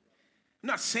 I'm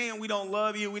not saying we don't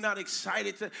love you. We're not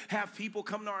excited to have people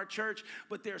come to our church.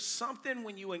 But there's something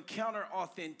when you encounter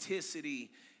authenticity,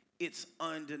 it's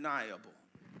undeniable.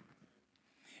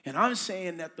 And I'm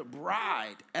saying that the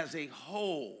bride as a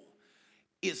whole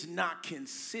is not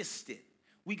consistent.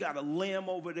 We got a limb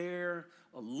over there,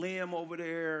 a limb over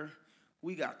there.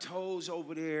 We got toes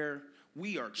over there.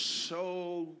 We are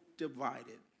so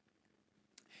divided.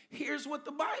 Here's what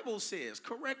the Bible says.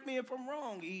 Correct me if I'm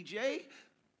wrong, EJ.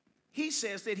 He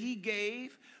says that he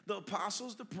gave the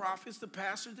apostles, the prophets, the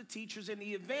pastors, the teachers, and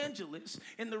the evangelists.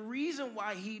 And the reason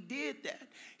why he did that,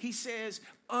 he says,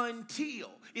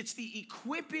 until. It's the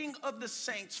equipping of the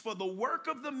saints for the work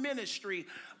of the ministry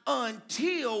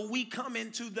until we come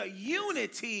into the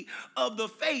unity of the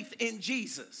faith in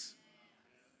Jesus.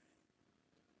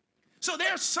 So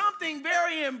there's something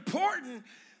very important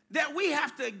that we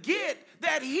have to get,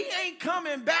 that he ain't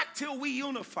coming back till we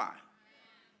unify.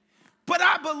 But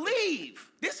I believe,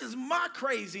 this is my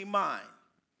crazy mind,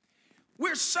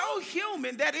 we're so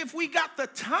human that if we got the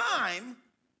time,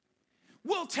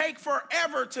 we'll take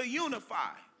forever to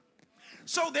unify.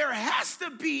 So there has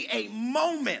to be a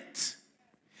moment,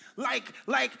 like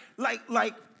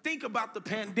think about the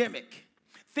pandemic.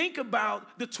 Think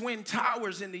about the Twin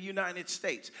Towers in the United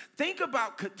States. Think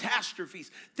about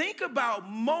catastrophes. Think about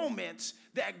moments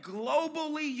that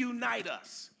globally unite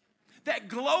us, that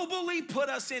globally put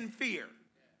us in fear.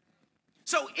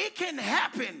 So it can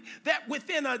happen that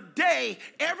within a day,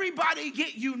 everybody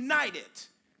get united.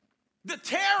 The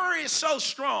terror is so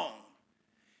strong.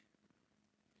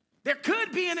 There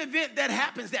could be an event that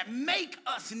happens that make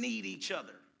us need each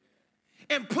other.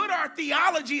 And put our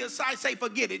theology aside, say,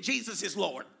 forget it, Jesus is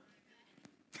Lord.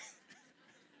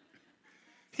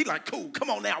 He's like, cool, come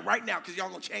on now, right now, because y'all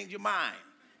going to change your mind.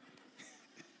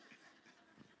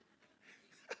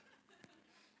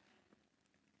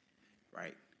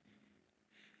 Right?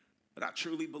 But I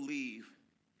truly believe,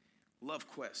 Love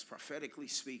Quest, prophetically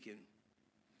speaking,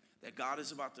 that God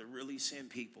is about to really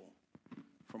send people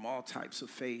from all types of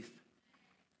faith,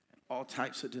 all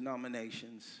types of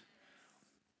denominations,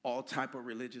 all type of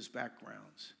religious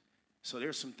backgrounds. So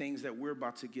there's some things that we're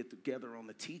about to get together on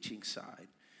the teaching side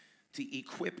to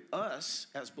equip us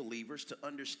as believers to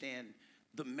understand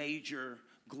the major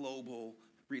global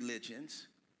religions,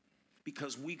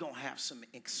 because we're going to have some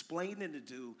explaining to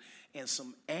do and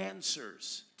some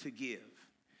answers to give.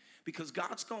 Because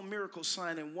God's going to miracle,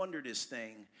 sign, and wonder this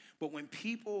thing. But when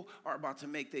people are about to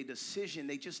make their decision,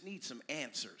 they just need some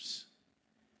answers.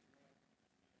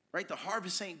 Right? The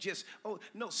harvest ain't just, oh,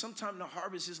 no, sometimes the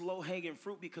harvest is low-hanging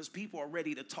fruit because people are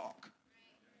ready to talk.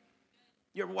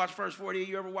 You ever watch First 40?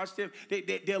 You ever watch them?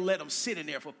 They'll let them sit in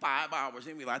there for 5 hours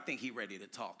and be like, I think he's ready to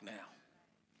talk now.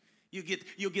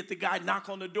 You'll get the guy knock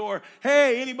on the door.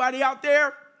 Hey, anybody out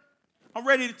there? I'm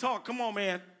ready to talk. Come on,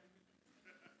 man.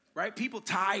 Right? People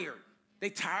tired. They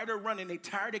tired of running. They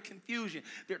tired of confusion.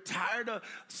 They're tired of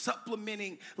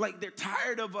supplementing. Like they're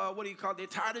tired of, they're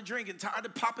tired of drinking, tired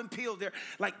of popping pills. They're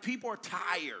like, people are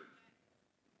tired.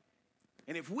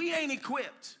 And if we ain't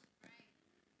equipped,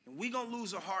 then we're going to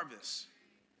lose a harvest.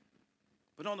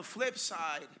 But on the flip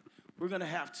side, we're going to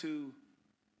have to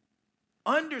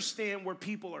understand where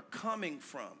people are coming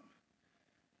from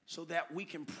so that we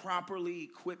can properly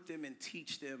equip them and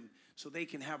teach them so they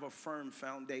can have a firm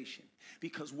foundation.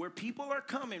 Because where people are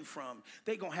coming from,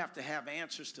 they're going to have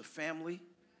answers to family.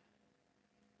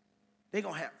 They're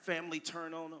going to have family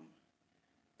turn on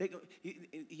them.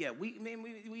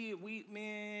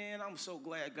 Man, I'm so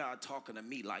glad God talking to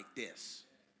me like this.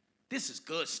 This is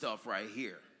good stuff right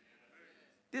here.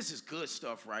 This is good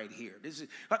stuff right here. This is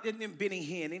Benny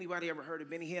Hinn. Anybody ever heard of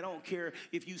Benny Hinn? I don't care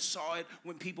if you saw it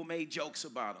when people made jokes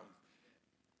about him.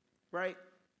 Right?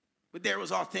 But there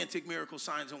was authentic miracle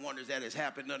signs and wonders that has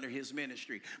happened under his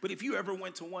ministry. But if you ever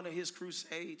went to one of his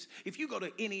crusades, if you go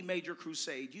to any major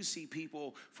crusade, you see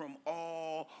people from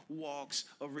all walks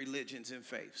of religions and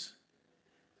faiths.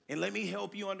 And let me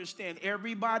help you understand,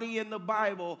 everybody in the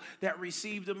Bible that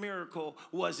received a miracle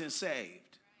wasn't saved.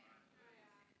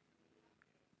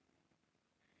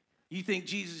 You think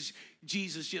Jesus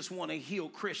just want to heal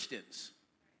Christians?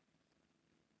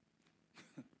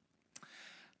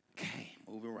 Okay,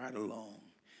 moving right along.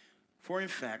 For in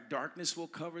fact, darkness will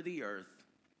cover the earth,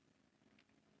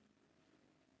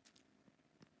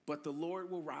 but the Lord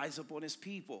will rise up on his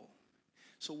people.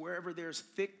 So wherever there's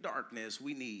thick darkness,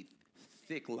 we need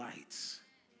thick lights.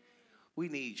 We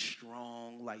need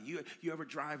strong light. You ever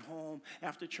drive home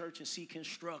after church and see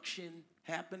construction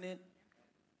happening?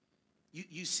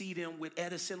 You see them with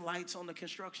Edison lights on the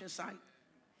construction site?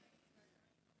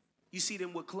 You see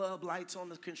them with club lights on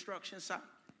the construction site?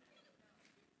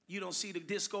 You don't see the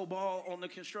disco ball on the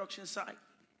construction site?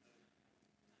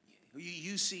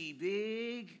 You see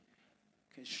big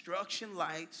construction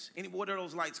lights. What are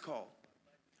those lights called?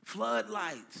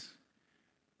 Floodlights.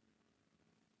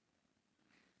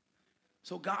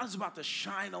 So God's about to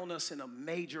shine on us in a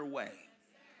major way.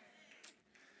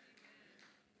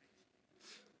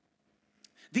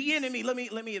 The enemy, let me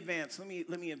advance. Let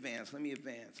me advance.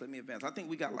 I think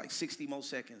we got like 60 more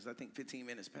seconds. I think 15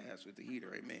 minutes passed with the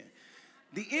heater. Amen.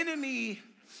 The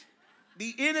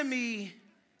enemy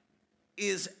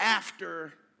is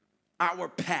after our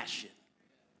passion.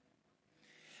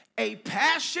 A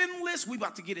passionless, we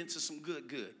about to get into some good,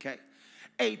 okay?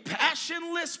 A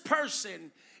passionless person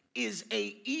is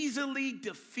a easily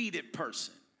defeated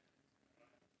person.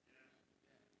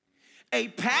 A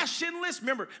passionless,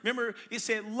 remember it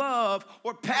said love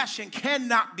or passion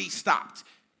cannot be stopped.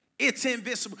 It's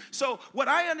invisible. So what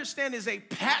I understand is a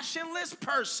passionless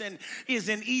person is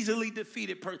an easily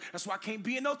defeated person. That's why I can't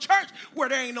be in no church where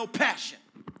there ain't no passion.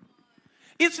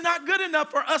 It's not good enough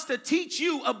for us to teach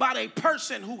you about a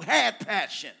person who had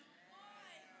passion.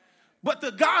 But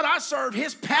the God I serve,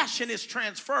 his passion is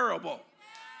transferable.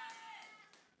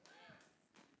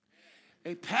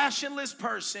 A passionless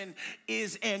person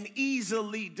is an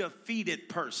easily defeated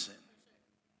person.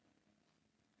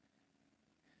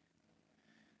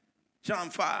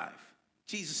 John 5,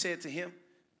 Jesus said to him,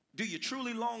 do you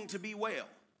truly long to be well?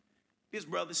 His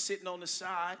brother's sitting on the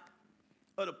side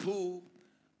of the pool.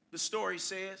 The story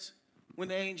says, when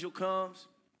the angel comes,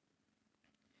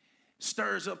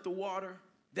 stirs up the water,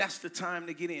 that's the time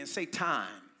to get in. Say time.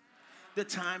 The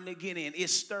time to get in.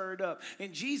 It's stirred up.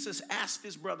 And Jesus asked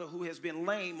this brother who has been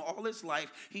lame all his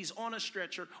life. He's on a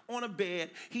stretcher, on a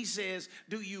bed. He says,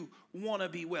 do you want to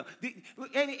be well?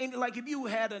 And like if you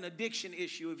had an addiction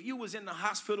issue, if you was in the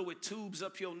hospital with tubes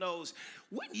up your nose,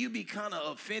 wouldn't you be kind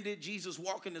of offended Jesus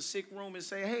walk in the sick room and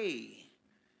say, hey,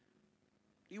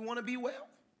 do you want to be well?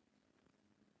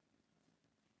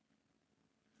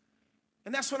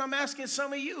 And that's what I'm asking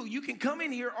some of you. You can come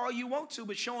in here all you want to,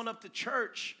 but showing up to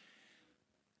church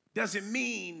doesn't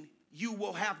mean you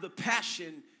will have the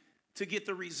passion to get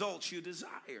the results you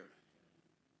desire.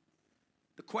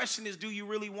 The question is, do you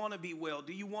really want to be well?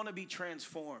 Do you want to be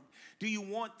transformed? Do you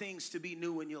want things to be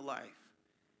new in your life?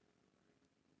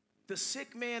 The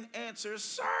sick man answers,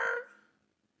 sir,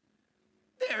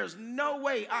 there's no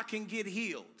way I can get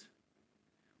healed,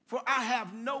 for I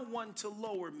have no one to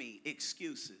lower me.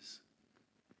 Excuses.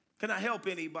 Can I help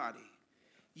anybody?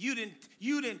 You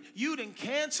didn't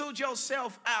canceled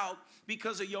yourself out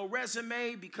because of your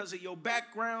resume, because of your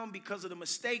background, because of the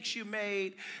mistakes you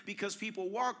made, because people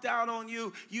walked out on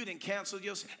you. You didn't cancel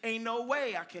yourself. Ain't no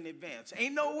way I can advance.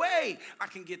 Ain't no way I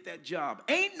can get that job.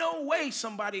 Ain't no way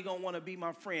somebody gonna want to be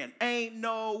my friend. Ain't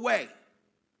no way.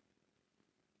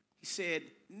 He said,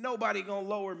 nobody gonna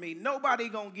lower me. Nobody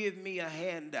gonna give me a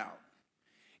handout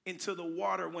into the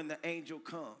water when the angel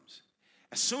comes.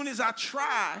 As soon as I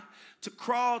try to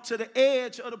crawl to the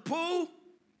edge of the pool,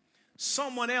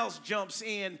 someone else jumps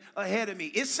in ahead of me.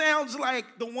 It sounds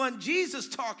like the one Jesus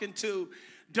talking to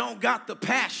don't got the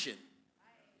passion.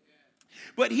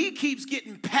 But he keeps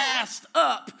getting passed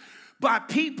up by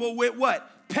people with what?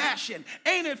 Passion.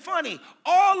 Ain't it funny?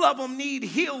 All of them need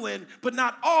healing, but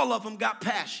not all of them got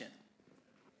passion.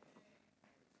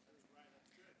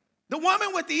 The woman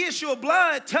with the issue of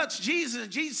blood touched Jesus,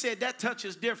 and Jesus said that touch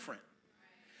is different.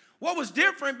 What was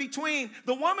different between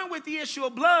the woman with the issue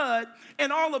of blood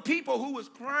and all the people who was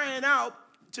crying out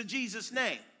to Jesus'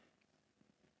 name?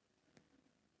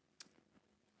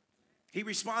 He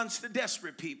responds to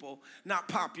desperate people, not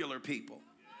popular people.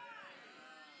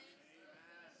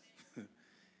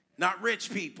 Not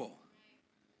rich people.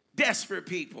 Desperate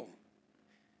people.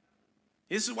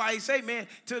 This is why he say, man,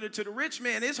 to the rich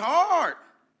man, it's hard.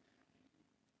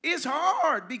 It's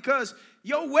hard because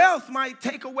your wealth might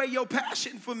take away your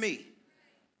passion for me.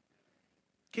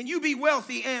 Can you be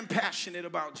wealthy and passionate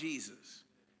about Jesus?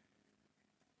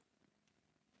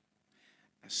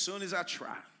 As soon as I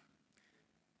try,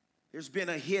 there's been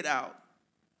a hit out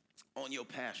on your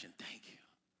passion. Thank you.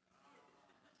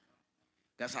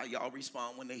 That's how y'all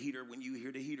respond when you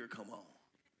hear the heater come on.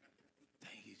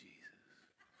 Thank you, Jesus.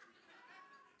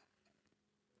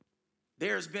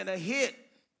 There's been a hit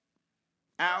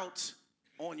out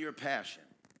on your passion.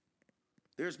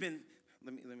 There's been,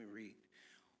 let me read.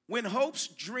 When hope's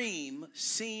dream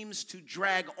seems to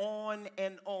drag on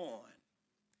and on,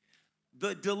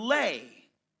 the delay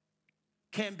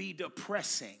can be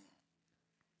depressing.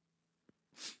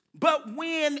 But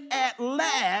when at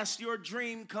last your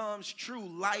dream comes true,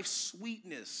 life's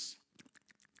sweetness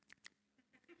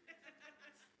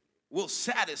will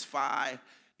satisfy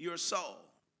your soul.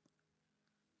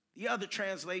 The other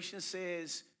translation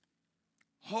says,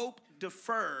 hope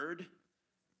deferred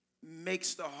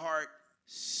makes the heart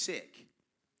sick.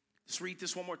 Let's read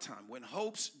this one more time. When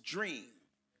hope's dream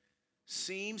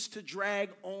seems to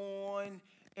drag on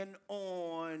and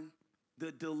on,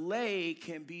 the delay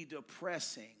can be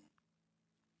depressing.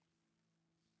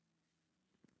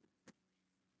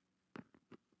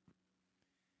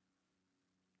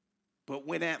 But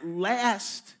when at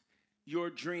last your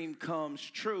dream comes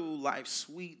true, life's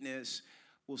sweetness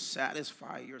will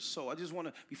satisfy your soul. I just want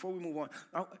to, before we move on,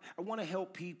 I want to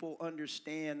help people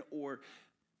understand or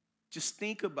just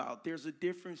think about there's a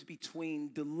difference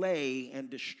between delay and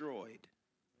destroyed.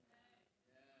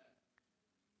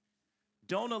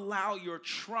 Don't allow your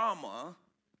trauma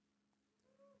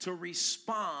to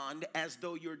respond as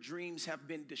though your dreams have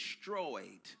been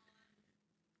destroyed.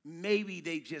 Maybe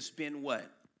they've just been what?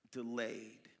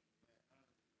 Delayed.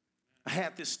 I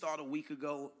had this thought a week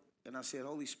ago, and I said,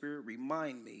 Holy Spirit,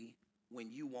 remind me when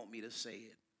you want me to say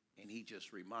it. And he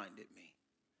just reminded me.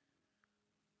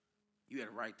 You got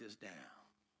to write this down.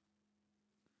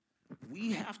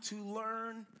 We have to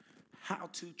learn how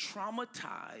to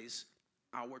traumatize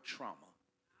our trauma.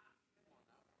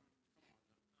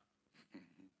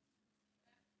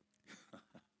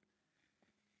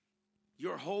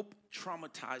 Your hope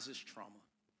traumatizes trauma.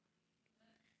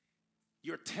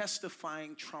 Your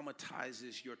testifying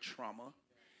traumatizes your trauma.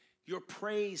 Your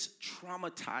praise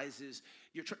traumatizes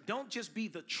your don't just be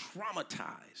the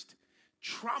traumatized.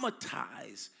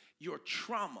 Traumatize your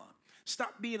trauma.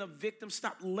 Stop being a victim.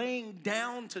 Stop laying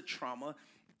down to trauma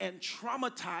and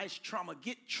traumatize trauma.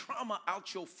 Get trauma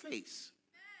out your face.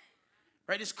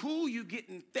 Right? It's cool you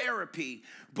getting therapy,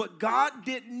 but God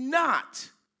did not.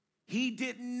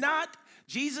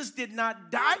 Jesus did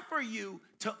not die for you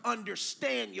to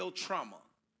understand your trauma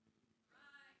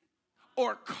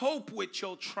or cope with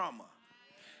your trauma.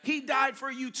 He died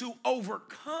for you to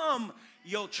overcome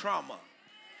your trauma.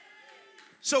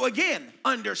 So again,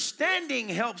 understanding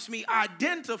helps me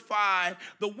identify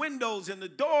the windows and the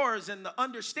doors and the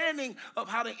understanding of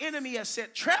how the enemy has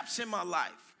set traps in my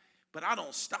life. But I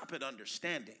don't stop at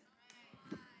understanding.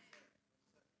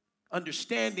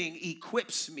 Understanding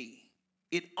equips me.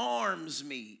 It arms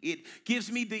me. It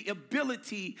gives me the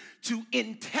ability to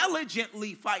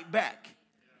intelligently fight back.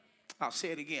 I'll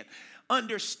say it again.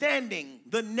 Understanding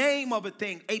the name of a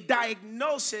thing, a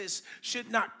diagnosis should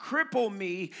not cripple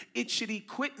me. It should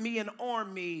equip me and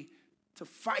arm me to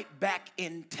fight back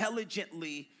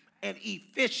intelligently and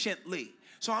efficiently.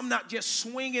 So I'm not just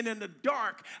swinging in the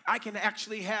dark. I can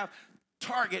actually have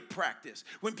target practice.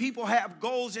 When people have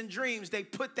goals and dreams, they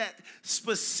put that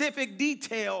specific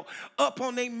detail up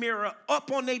on their mirror,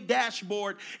 up on their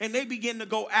dashboard, and they begin to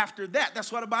go after that.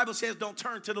 That's why the Bible says don't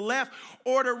turn to the left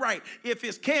or the right. If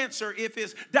it's cancer, if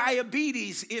it's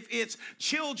diabetes, if it's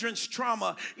children's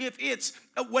trauma, if it's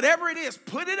whatever it is,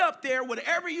 put it up there.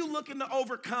 Whatever you're looking to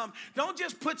overcome, don't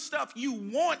just put stuff you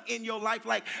want in your life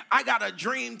like, I got a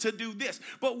dream to do this.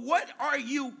 But what are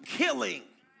you killing?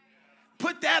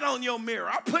 Put that on your mirror.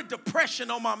 I put depression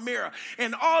on my mirror.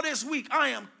 And all this week, I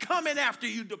am coming after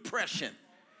you, depression.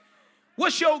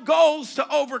 What's your goals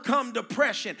to overcome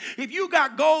depression? If you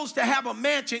got goals to have a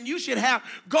mansion, you should have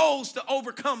goals to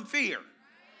overcome fear.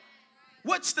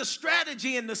 What's the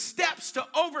strategy and the steps to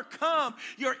overcome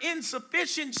your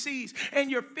insufficiencies and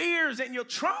your fears and your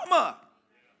trauma?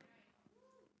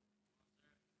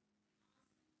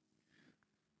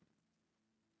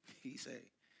 He said,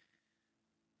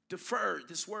 deferred.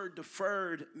 This word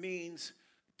deferred means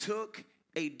took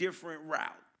a different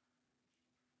route.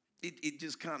 It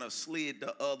just kind of slid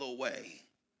the other way.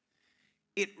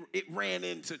 It ran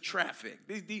into traffic.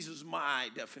 These are my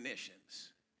definitions.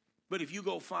 But if you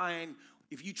go find,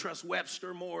 if you trust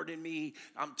Webster more than me,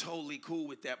 I'm totally cool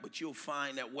with that. But you'll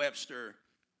find that Webster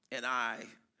and I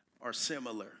are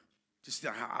similar, just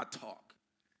how I talk.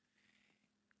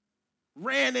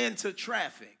 Ran into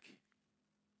traffic.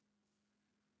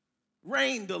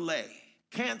 Rain delay,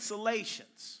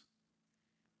 cancellations,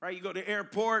 right? You go to the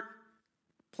airport,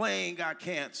 plane got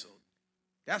canceled.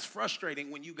 That's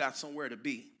frustrating when you got somewhere to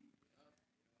be,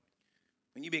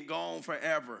 when you've been gone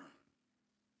forever.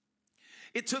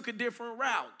 It took a different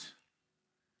route.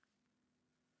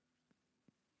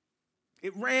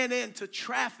 It ran into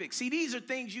traffic. See, these are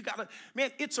things you gotta,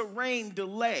 man, it's a rain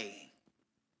delay.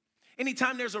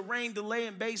 Anytime there's a rain delay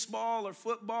in baseball or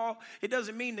football, it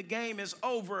doesn't mean the game is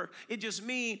over. It just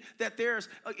means that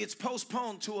it's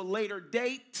postponed to a later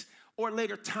date or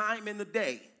later time in the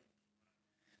day.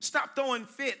 Stop throwing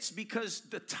fits because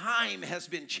the time has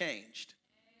been changed.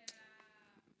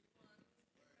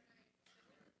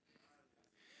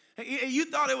 You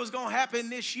thought it was going to happen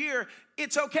this year.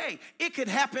 It's okay. It could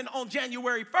happen on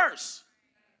January 1st.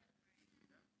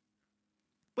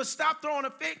 But stop throwing a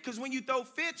fit, because when you throw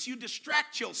fits, you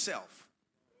distract yourself.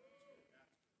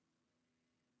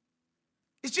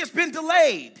 It's just been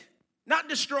delayed, not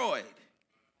destroyed.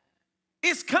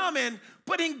 It's coming,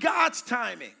 but in God's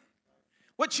timing.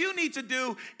 What you need to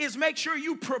do is make sure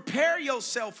you prepare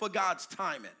yourself for God's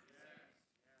timing.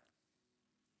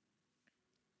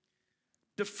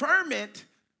 Deferment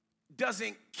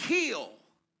doesn't kill,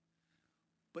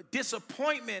 but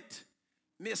disappointment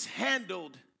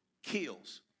mishandled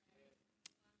kills.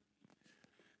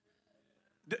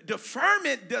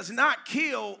 Deferment does not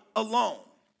kill alone.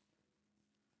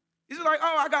 It's like,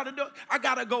 oh, I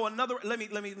gotta go another. Let me.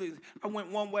 I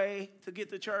went one way to get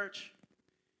to church.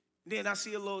 Then I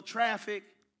see a little traffic.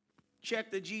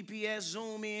 Check the GPS,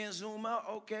 zoom in, zoom out.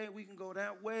 Okay, we can go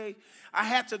that way. I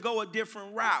had to go a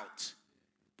different route,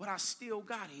 but I still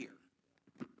got here.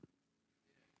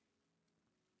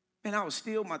 And I was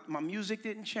still, my music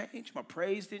didn't change. My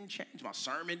praise didn't change. My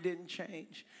sermon didn't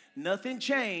change. Nothing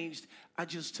changed. I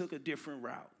just took a different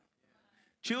route.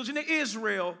 Children of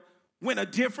Israel went a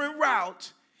different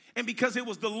route. And because it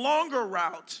was the longer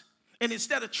route, and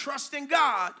instead of trusting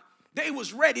God, they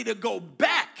was ready to go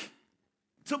back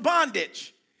to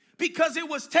bondage because it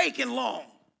was taking long.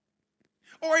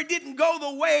 Or it didn't go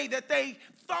the way that they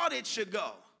thought it should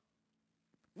go.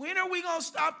 When are we going to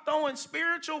stop throwing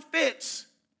spiritual fits?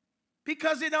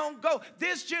 Because it don't go.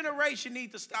 This generation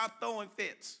needs to stop throwing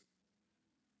fits.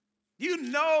 You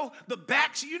know the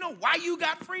backs. You know why you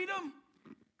got freedom?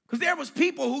 Because there was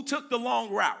people who took the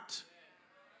long route.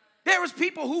 There was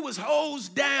people who was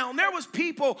hosed down. There was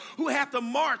people who had to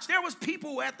march. There was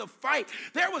people who had to fight.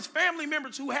 There was family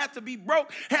members who had to be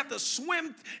broke, had to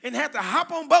swim, and had to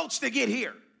hop on boats to get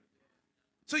here.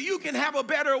 So you can have a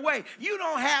better way. You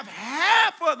don't have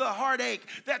half of the heartache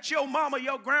that your mama,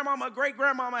 your grandmama,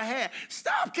 great-grandmama had.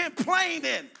 Stop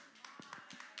complaining.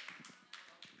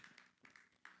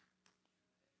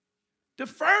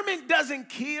 Deferment doesn't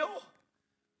kill,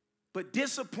 but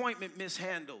disappointment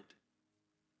mishandled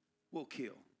will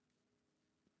kill.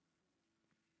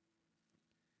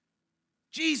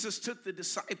 Jesus took the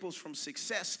disciples from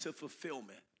success to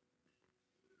fulfillment.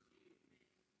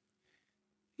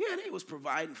 Yeah, they was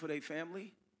providing for their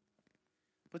family,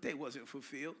 but they wasn't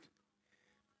fulfilled.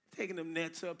 Taking them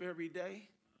nets up every day.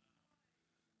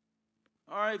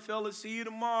 All right, fellas, see you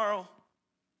tomorrow.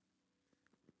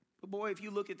 But boy, if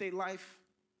you look at their life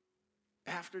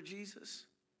after Jesus,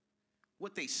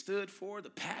 what they stood for, the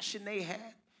passion they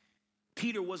had.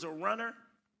 Peter was a runner,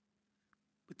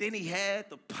 but then he had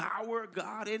the power of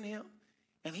God in him,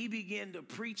 and he began to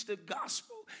preach the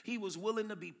gospel. He was willing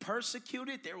to be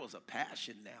persecuted. There was a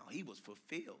passion now. He was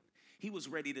fulfilled. He was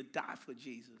ready to die for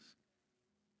Jesus.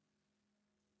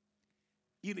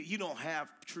 You don't have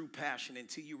true passion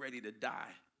until you're ready to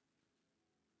die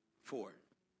for it.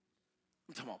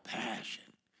 I'm talking about passion.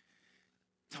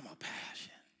 I'm talking about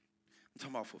passion. I'm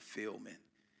talking about fulfillment.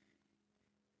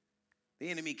 The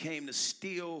enemy came to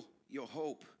steal your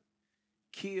hope,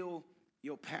 kill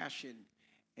your passion,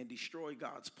 and destroy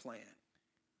God's plan.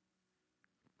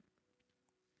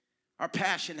 Our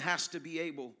passion has to be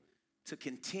able to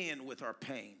contend with our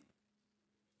pain.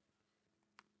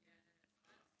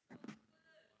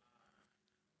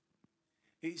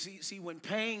 You see, when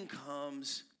pain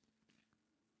comes,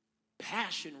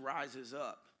 passion rises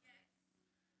up.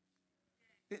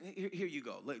 Here you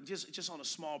go. Look, just on a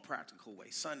small practical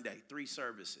way. Sunday, 3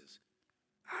 services.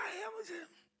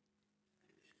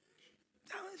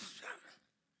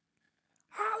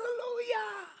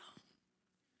 Hallelujah.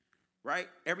 Right?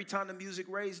 Every time the music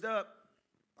raised up,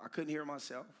 I couldn't hear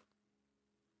myself.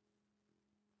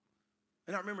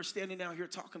 And I remember standing down here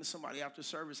talking to somebody after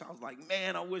service. I was like,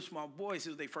 man, I wish my voice, it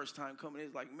was their first time coming in.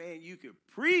 It's like, man, you could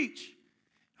preach.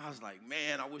 I was like,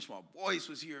 man, I wish my voice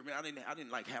was here. Man, I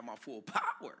didn't like have my full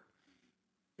power.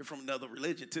 They're from another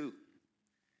religion too.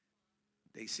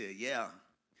 They said, yeah,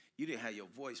 you didn't have your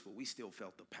voice, but we still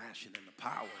felt the passion and the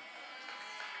power.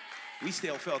 We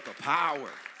still felt the power.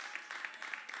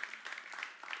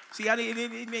 See,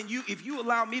 if you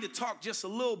allow me to talk just a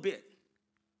little bit,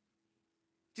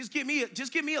 just give me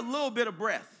a little bit of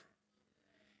breath.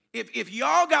 If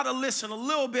y'all got to listen a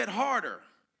little bit harder,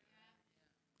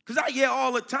 because I yell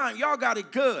all the time, y'all got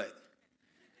it good.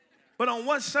 But on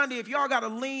one Sunday, if y'all got to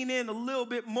lean in a little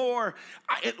bit more,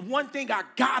 one thing I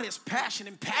got is passion,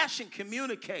 and passion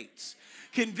communicates.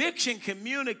 Conviction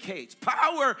communicates.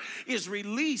 Power is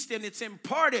released and it's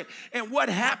imparted. And what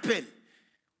happened?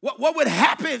 What would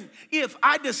happen if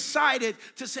I decided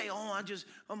to say, oh,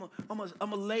 I'm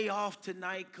gonna lay off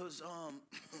tonight because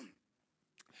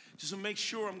just to make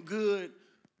sure I'm good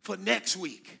for next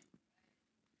week.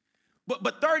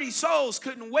 But 30 souls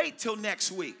couldn't wait till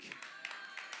next week.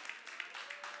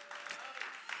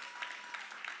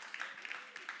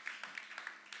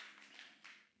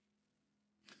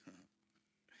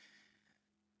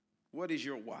 What is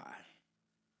your why?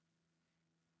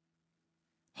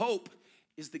 Hope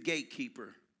is the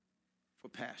gatekeeper for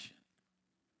passion.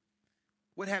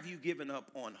 What have you given up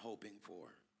on hoping for?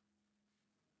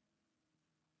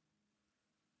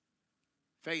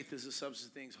 Faith is the substance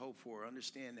of things hoped for.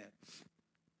 Understand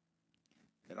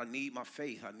that I need my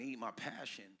faith. I need my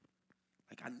passion.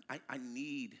 Like I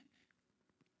need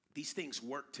these things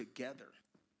work together.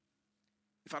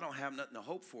 If I don't have nothing to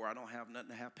hope for, I don't have nothing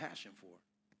to have passion for.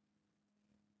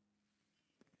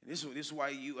 And this is why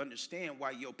you understand why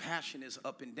your passion is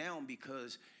up and down,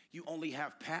 because you only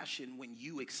have passion when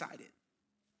you excited.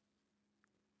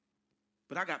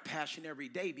 But I got passion every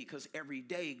day because every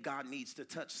day God needs to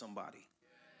touch somebody.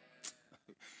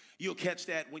 You'll catch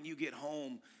that when you get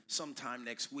home sometime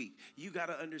next week. You got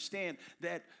to understand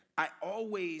that I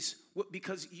always,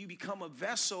 because you become a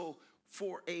vessel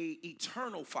for a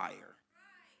eternal fire.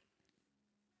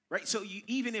 Right? So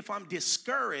even if I'm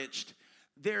discouraged,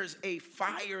 there's a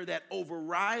fire that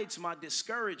overrides my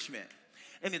discouragement.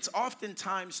 And it's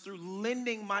oftentimes through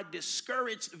lending my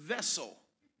discouraged vessel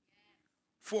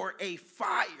for a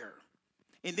fire.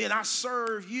 And then I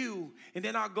serve you, and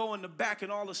then I'll go in the back,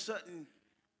 and all of a sudden,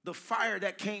 the fire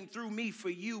that came through me for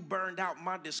you burned out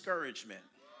my discouragement.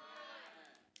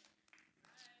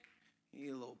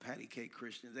 You little patty cake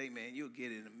Christians, amen. You'll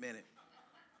get it in a minute.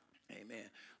 Amen.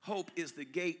 Hope is the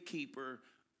gatekeeper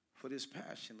for this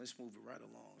passion. Let's move it right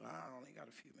along. I only got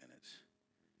a few minutes.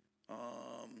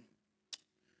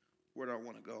 Where do I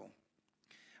want to go?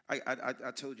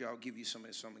 I told you I'll give you some of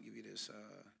this, so I'm going to give you this.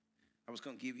 I was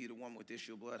going to give you the one with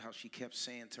issue of blood, how she kept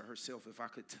saying to herself, if I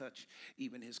could touch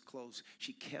even his clothes,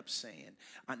 she kept saying,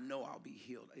 I know I'll be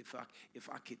healed. If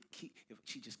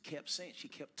she just kept saying, she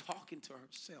kept talking to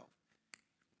herself.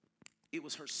 It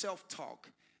was her self-talk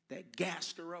that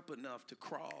gassed her up enough to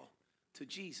crawl to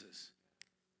Jesus.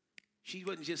 She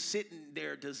wasn't just sitting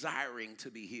there desiring to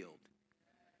be healed.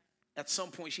 At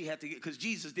some point she had to get, because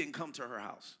Jesus didn't come to her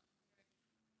house.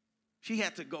 She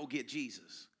had to go get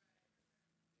Jesus.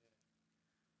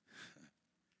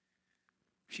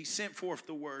 She sent forth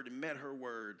the word and met her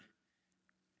word.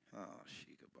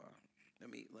 Let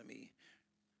me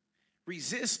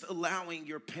resist allowing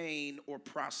your pain or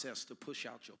process to push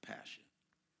out your passion.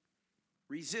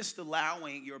 Resist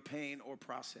allowing your pain or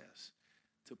process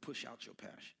to push out your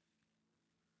passion.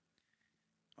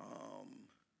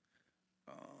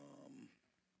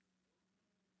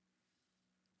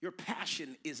 Your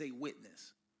passion is a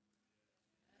witness.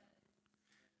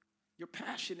 Your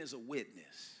passion is a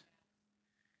witness.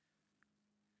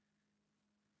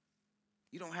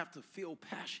 You don't have to feel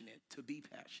passionate to be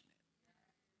passionate.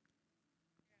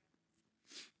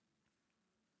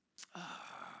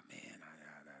 Man.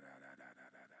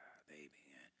 Baby,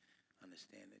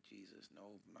 understand that Jesus. No,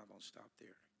 I'm not going to stop there.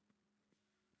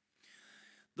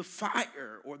 The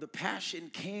fire or the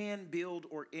passion can build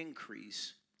or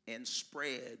increase and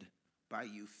spread by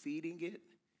you feeding it,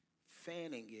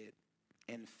 fanning it,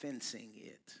 and fencing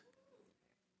it.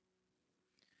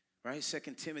 Right? 2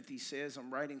 Timothy says,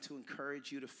 I'm writing to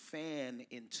encourage you to fan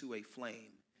into a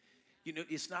flame. You know,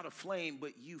 it's not a flame,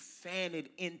 but you fan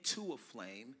it into a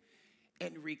flame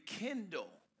and rekindle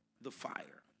the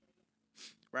fire.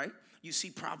 Right? You see,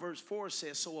 Proverbs 4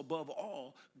 says, so above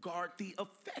all, guard the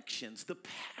affections, the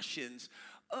passions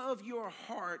of your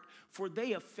heart, for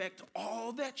they affect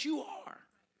all that you are.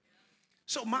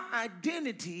 So my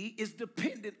identity is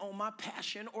dependent on my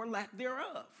passion or lack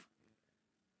thereof.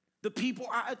 The people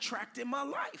I attract in my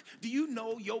life. Do you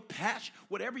know your passion,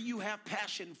 whatever you have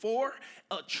passion for,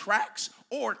 attracts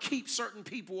or keeps certain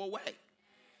people away?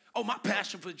 Oh, my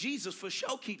passion for Jesus for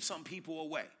sure keeps some people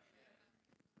away.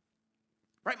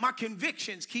 Right? My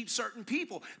convictions keep certain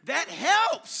people. That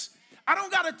helps. I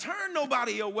don't got to turn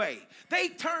nobody away. They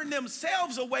turn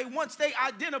themselves away once they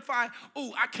identify,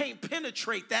 oh, I can't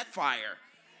penetrate that fire.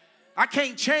 I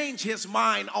can't change his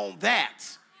mind on that.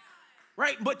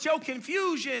 Right? But your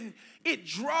confusion, it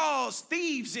draws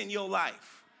thieves in your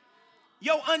life.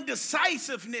 Your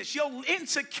undecisiveness, your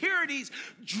insecurities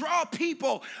draw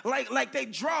people like they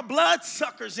draw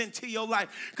bloodsuckers into your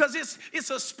life. Because it's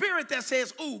a spirit that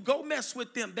says, ooh, go mess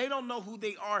with them. They don't know who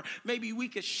they are. Maybe we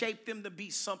could shape them to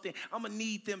be something. I'm going to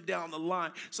need them down the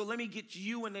line. So let me get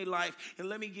you in their life and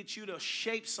let me get you to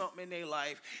shape something in their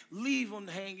life. Leave them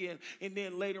hanging. And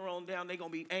then later on down, they're going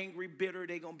to be angry, bitter.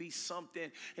 They're going to be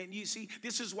something. And you see,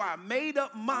 this is why I made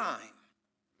up mine.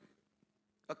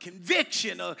 A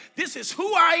conviction of this is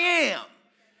who I am.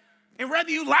 And whether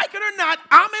you like it or not,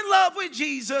 I'm in love with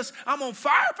Jesus. I'm on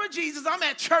fire for Jesus. I'm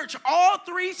at church all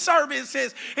 3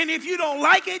 services. And if you don't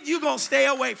like it, you're going to stay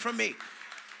away from me.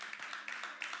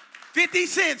 50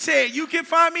 Cent said, you can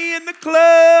find me in the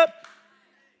club.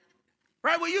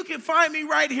 Right? Well, you can find me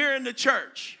right here in the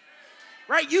church.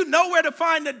 Right? You know where to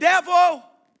find the devil.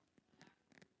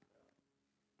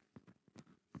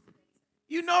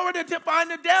 You know where to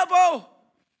find the devil.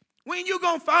 When you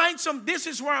going to find this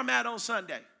is where I'm at on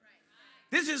Sunday.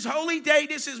 This is holy day.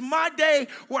 This is my day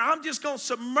where I'm just going to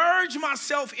submerge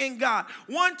myself in God.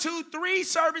 1, 2, 3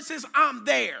 services, I'm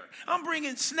there. I'm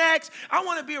bringing snacks. I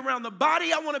want to be around the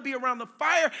body. I want to be around the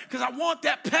fire because I want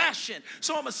that passion.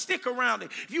 So I'm going to stick around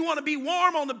it. If you want to be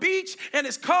warm on the beach and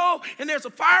it's cold and there's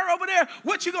a fire over there,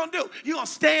 what you going to do? You're going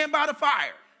to stand by the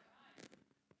fire.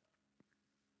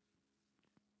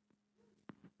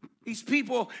 These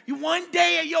people, one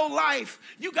day of your life,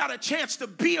 you got a chance to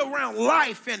be around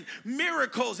life and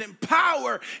miracles and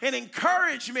power and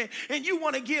encouragement. And you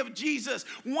want to give Jesus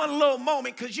one little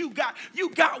moment because you got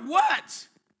what?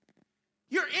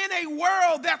 You're in a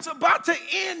world that's about to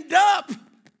end up.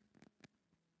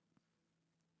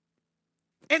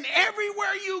 And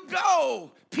everywhere you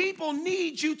go, people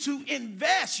need you to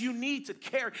invest. You need to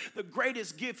carry. The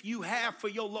greatest gift you have for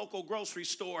your local grocery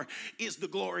store is the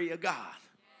glory of God.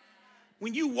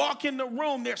 When you walk in the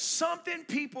room, there's something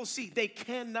people see. They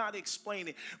cannot explain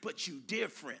it, but you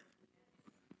different.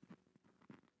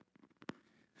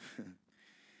 He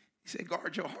said,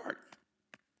 guard your heart.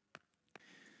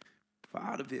 For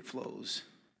out of it flows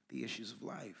the issues of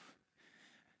life.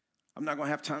 I'm not going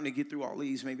to have time to get through all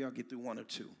these. Maybe I'll get through 1 or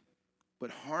 2. But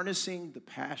harnessing the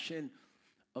passion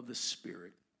of the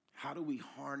Spirit. How do we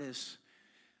harness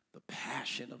the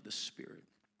passion of the Spirit?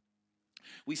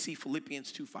 we see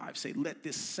Philippians 2:5 say, let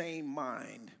this same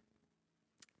mind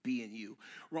be in you.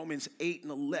 Romans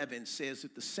 8:11 says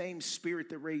that the same spirit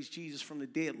that raised Jesus from the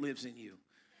dead lives in you.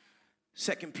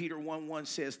 2 Peter 1:1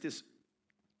 says this,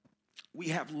 we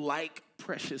have like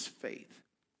precious faith.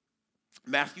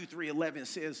 Matthew 3:11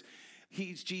 says,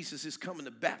 Jesus is coming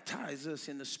to baptize us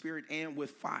in the spirit and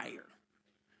with fire.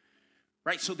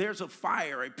 Right? So there's a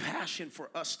fire, a passion for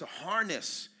us to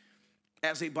harness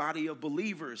as a body of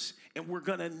believers, and we're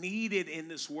going to need it in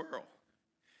this world.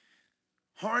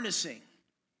 Harnessing.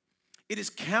 It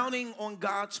is counting on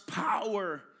God's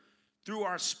power through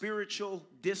our spiritual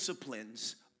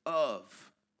disciplines of,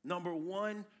 number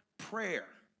one, prayer.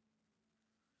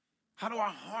 How do I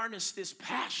harness this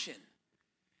passion?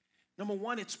 Number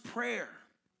one, it's prayer.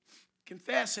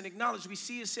 Confess and acknowledge. We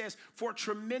see it says, for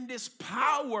tremendous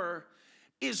power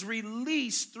is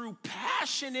released through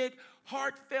passionate,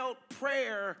 heartfelt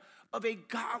prayer of a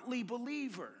godly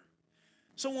believer.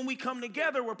 So when we come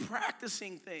together, we're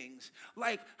practicing things.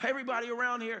 Like everybody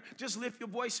around here, just lift your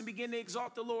voice and begin to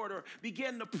exalt the Lord or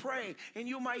begin to pray. And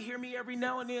you might hear me every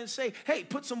now and then say, hey,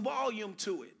 put some volume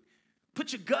to it.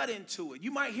 Put your gut into it.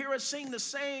 You might hear us sing the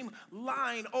same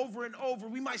line over and over.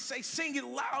 We might say, sing it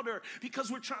louder,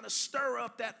 because we're trying to stir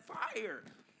up that fire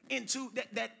into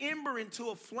that ember into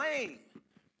a flame.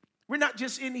 We're not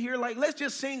just in here like, let's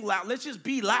just sing loud. Let's just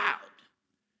be loud.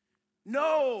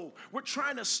 No, we're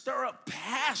trying to stir up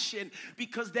passion,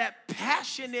 because that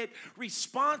passionate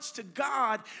response to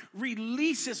God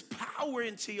releases power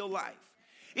into your life.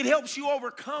 It helps you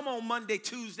overcome on Monday,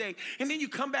 Tuesday, and then you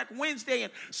come back Wednesday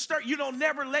and start. You don't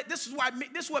never let. This is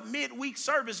what midweek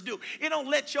service do. It don't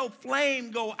let your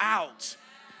flame go out.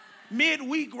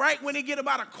 Midweek, right when they get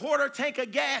about a quarter tank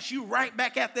of gas, you right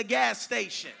back at the gas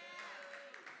station.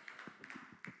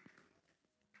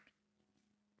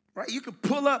 Right? You can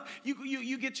pull up,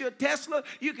 you get your Tesla,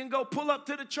 you can go pull up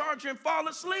to the charger and fall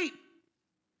asleep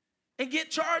and get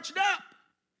charged up.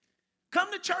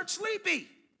 Come to church sleepy.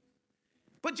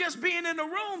 But just being in the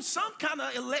room, some kind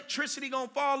of electricity gonna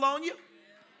fall on you.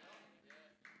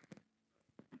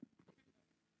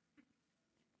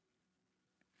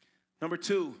 Number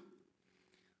two,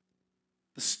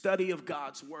 the study of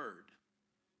God's word.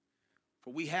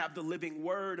 For we have the living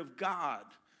word of God,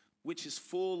 which is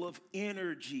full of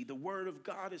energy. The word of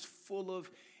God is full of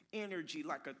energy,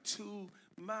 like a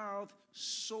two-mouthed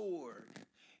sword.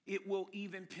 It will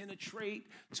even penetrate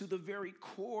to the very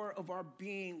core of our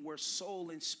being, where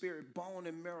soul and spirit, bone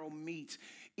and marrow meet.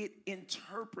 It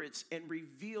interprets and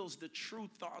reveals the true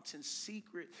thoughts and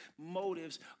secret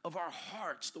motives of our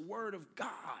hearts, the word of God.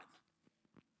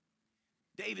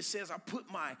 David says, I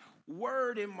put my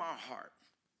word in my heart,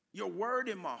 your word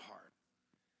in my heart,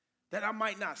 that I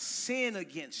might not sin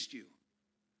against you.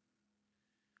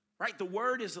 Right? The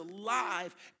word is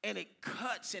alive, and it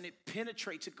cuts and it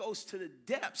penetrates. It goes to the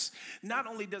depths. Not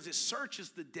only does it searches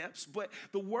the depths, but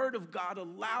the word of God,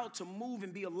 allowed to move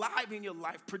and be alive in your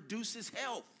life, produces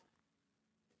health.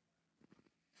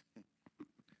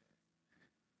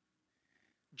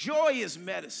 Joy is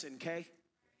medicine, okay?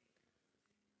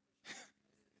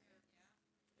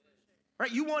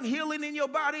 Right? You want healing in your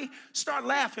body? Start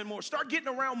laughing more. Start getting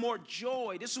around more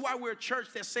joy. This is why we're a church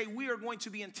that say we are going to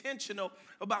be intentional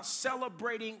about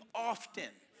celebrating often.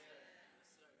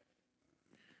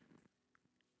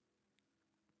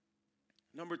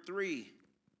 Number three,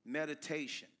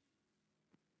 meditation.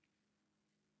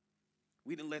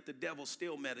 We didn't let the devil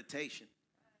steal meditation.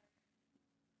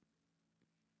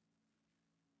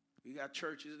 We got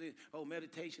churches,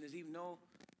 meditation is even know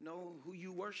who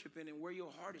you worshiping and where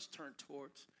your heart is turned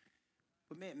towards.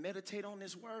 But man, meditate on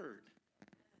this word.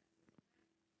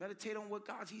 Meditate on what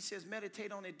God, he says,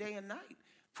 meditate on it day and night.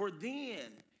 For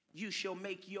then you shall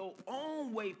make your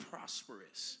own way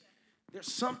prosperous.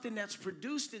 There's something that's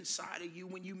produced inside of you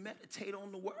when you meditate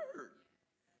on the word.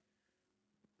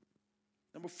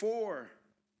 Number four,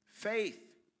 faith.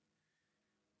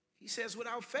 He says,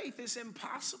 without faith, it's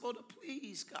impossible to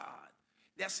please God.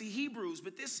 That's the Hebrews,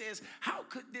 but this says, how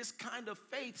could this kind of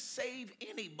faith save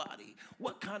anybody?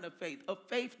 What kind of faith? A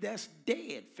faith that's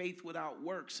dead. Faith without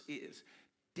works is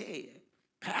dead.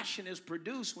 Passion is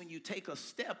produced when you take a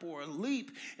step or a leap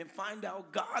and find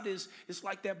out God is, it's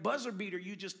like that buzzer beater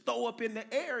you just throw up in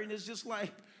the air, and it's just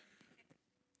like,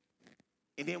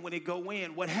 and then when it go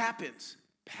in, what happens?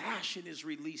 Passion is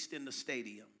released in the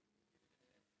stadium.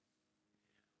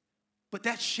 But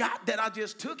that shot that I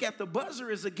just took at the buzzer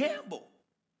is a gamble.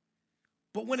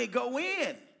 But when it go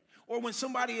in, or when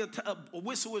somebody, a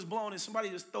whistle is blown and somebody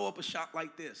just throw up a shot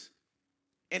like this,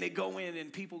 and it go in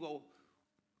and people go,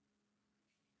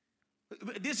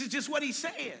 this is just what he's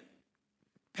saying.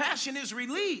 Passion is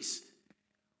released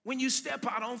when you step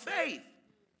out on faith.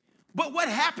 But what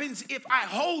happens if I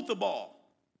hold the ball?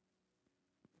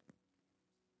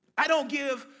 I don't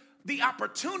give the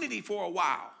opportunity for a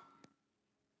while.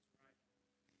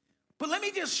 But let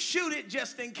me just shoot it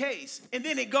just in case. And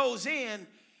then it goes in.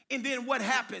 And then what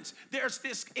happens? There's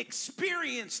this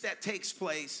experience that takes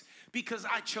place because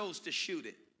I chose to shoot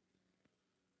it.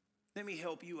 Let me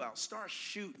help you out. Start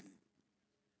shooting.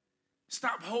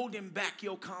 Stop holding back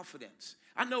your confidence.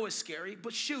 I know it's scary,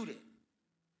 but shoot it.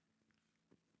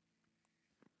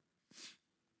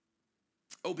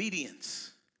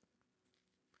 Obedience.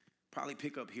 Probably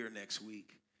pick up here next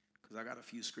week because I got a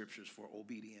few scriptures for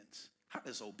obedience. How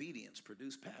does obedience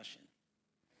produce passion?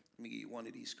 Let me give you one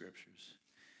of these scriptures.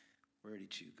 Where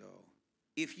did you go?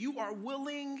 If you are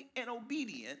willing and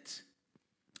obedient,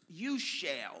 you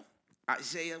shall,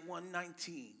 Isaiah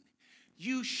 1:19,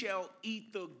 you shall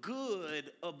eat the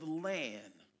good of the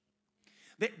land.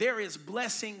 There is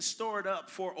blessing stored up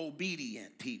for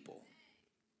obedient people.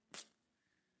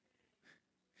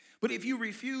 But if you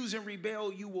refuse and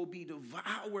rebel, you will be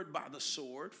devoured by the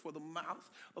sword, for the mouth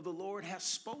of the Lord has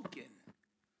spoken.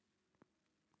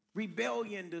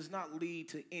 Rebellion does not lead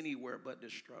to anywhere but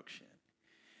destruction.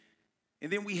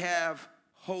 And then we have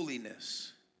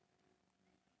holiness.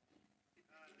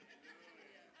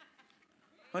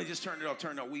 Let me just turn it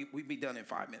off. We be done in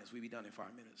 5 minutes. We be done in 5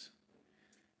 minutes.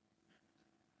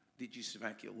 Did you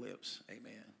smack your lips?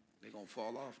 Amen. They're going to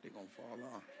fall off. They're going to fall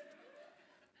off.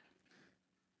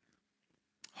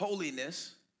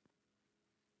 Holiness.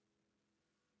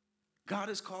 God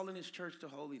is calling his church to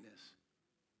holiness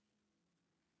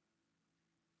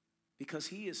because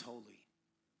he is holy.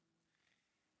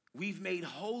 We've made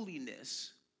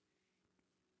holiness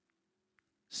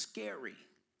scary.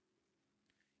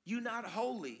 You're not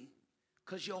holy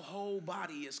because your whole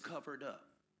body is covered up.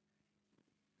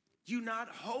 You're not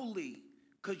holy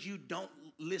because you don't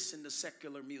listen to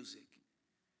secular music.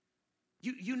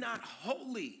 You're not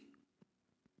holy.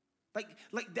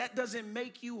 Like that doesn't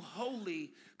make you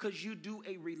holy because you do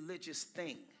a religious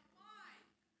thing.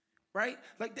 Right?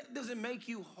 Like that doesn't make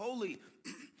you holy.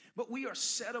 But we are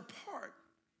set apart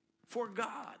for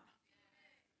God.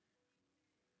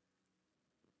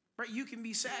 Right? You can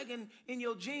be sagging in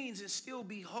your jeans and still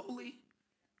be holy.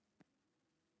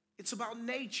 It's about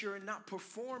nature and not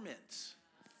performance.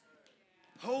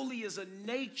 Holy is a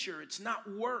nature. It's not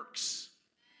works.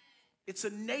 It's a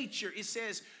nature. It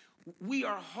says we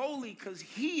are holy because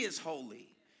he is holy.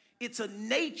 It's a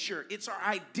nature. It's our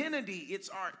identity. It's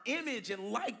our image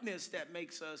and likeness that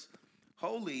makes us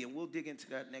holy. And we'll dig into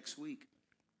that next week.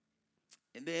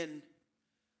 And then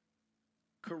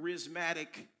charismatic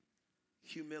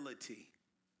humility.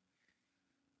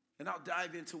 And I'll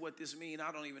dive into what this means.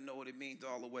 I don't even know what it means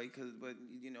all the way, but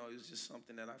it was just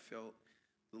something that I felt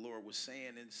the Lord was saying,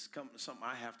 and it's something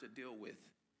I have to deal with.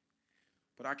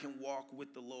 But I can walk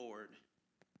with the Lord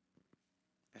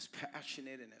as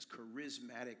passionate and as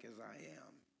charismatic as I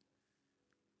am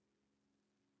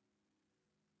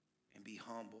and be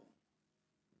humble.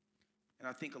 And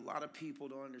I think a lot of people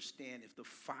don't understand if the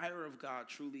fire of God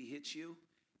truly hits you,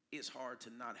 it's hard to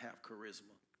not have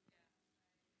charisma.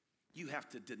 You have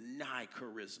to deny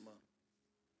charisma.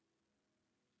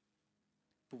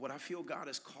 But what I feel God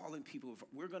is calling people, if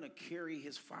we're going to carry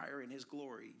his fire and his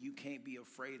glory, you can't be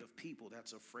afraid of people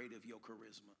that's afraid of your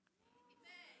charisma.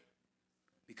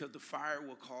 Because the fire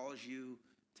will cause you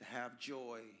to have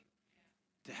joy,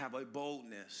 to have a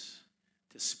boldness,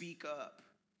 to speak up,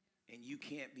 and you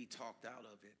can't be talked out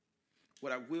of it.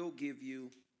 What I will give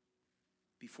you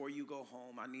before you go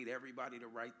home, I need everybody to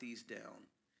write these down.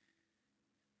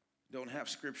 Don't have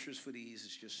scriptures for these.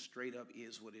 It's just straight up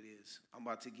is what it is. I'm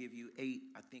about to give you 8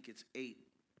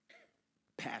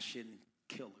 passion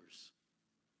killers.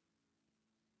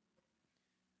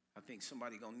 I think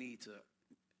somebody going to need to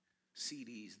see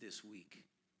these this week.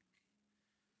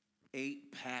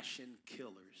 8 passion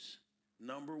killers.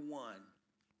 Number 1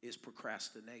 is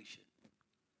procrastination.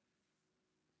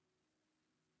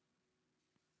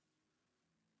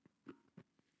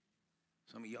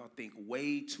 Some of y'all think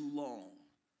way too long.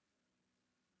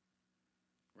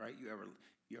 Right? You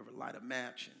ever light a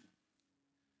match and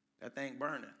that thing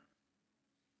burning?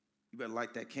 You better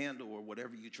light that candle or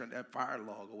whatever you're trying, that fire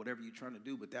log or whatever you're trying to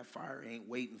do, but that fire ain't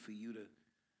waiting for you to.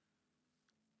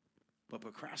 But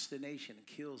procrastination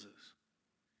kills us.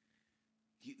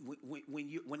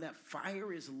 When that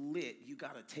fire is lit, you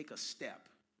got to take a step.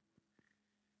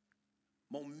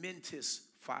 Momentous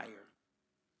fire.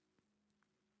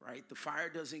 Right? The fire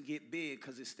doesn't get big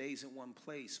because it stays in one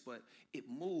place, but it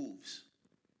moves.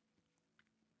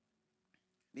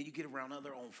 Then you get around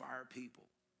other on fire people.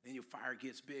 then your fire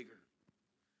gets bigger.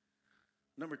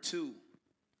 Number 2,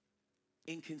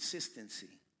 inconsistency.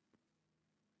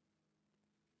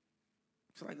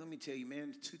 So let me tell you,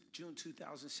 man, June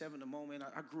 2007, the moment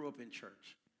I grew up in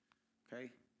church, okay?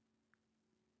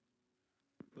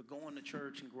 But going to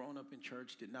church and growing up in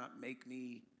church did not make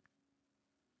me,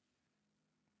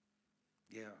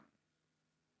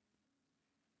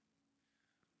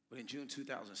 But in June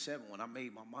 2007, when I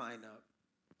made my mind up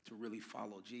to really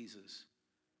follow Jesus,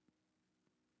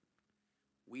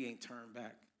 we ain't turned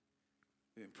back.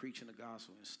 We've been preaching the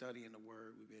gospel and studying the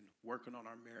word. We've been working on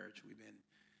our marriage. We've been,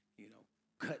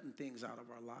 cutting things out of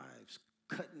our lives,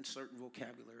 cutting certain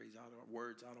vocabularies out of our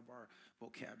words, out of our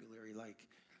vocabulary. Like,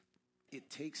 it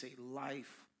takes a lifelong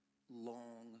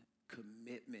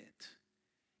commitment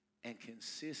and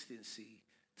consistency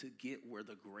to get where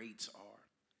the greats are.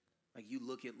 Like, you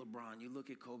look at LeBron, you look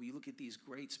at Kobe, you look at these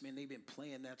greats, man, they've been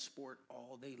playing that sport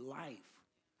all their life.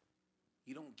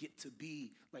 You don't get to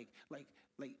be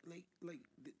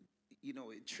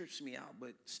it trips me out,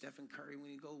 but Stephen Curry,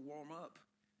 when he go warm up,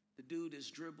 the dude is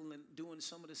dribbling, doing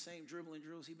some of the same dribbling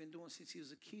drills he's been doing since he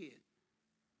was a kid.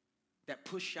 That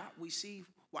push shot we see,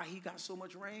 why he got so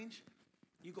much range,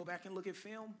 you go back and look at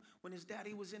film, when his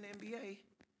daddy was in the NBA,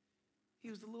 he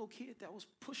was the little kid that was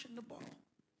pushing the ball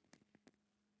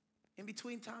in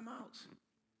between timeouts.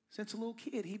 Since a little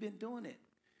kid, he been doing it.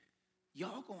 We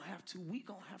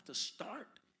gonna have to start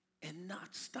and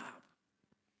not stop.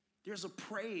 There's a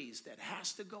praise that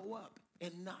has to go up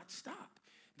and not stop.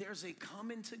 There's a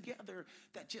coming together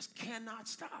that just cannot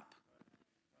stop.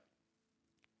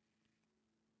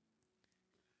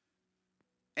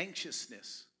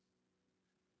 Anxiousness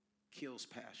kills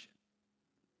passion.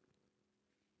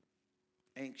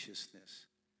 Anxiousness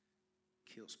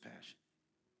kills passion.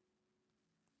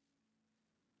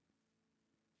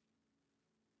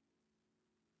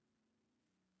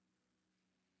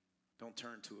 Don't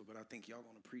turn to it, but I think y'all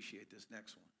gonna appreciate this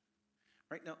next one.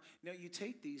 Right now, you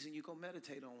take these and you go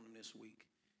meditate on them this week.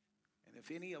 And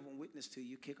if any of them witness to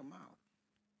you, kick them out.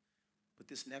 But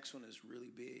this next one is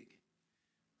really big.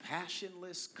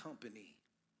 Passionless company.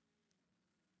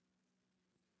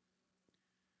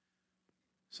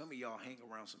 Some of y'all hang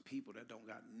around some people that don't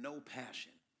got no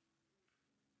passion.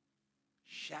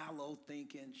 Shallow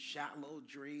thinking, shallow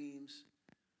dreams.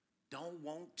 Don't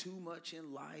want too much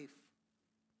in life.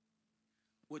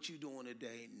 What you doing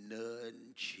today?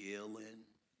 Nothing, chilling.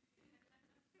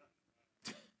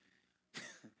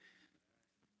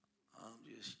 I'm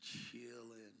just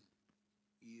chilling.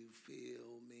 You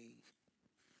feel me?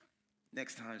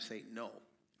 Next time say, no,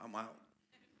 I'm out.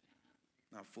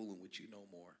 Not fooling with you no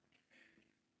more.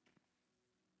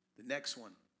 The next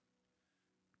one,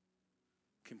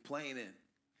 complaining.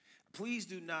 Please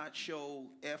do not show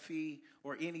Effie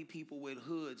or any people with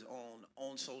hoods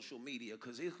on social media,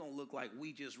 because it's going to look like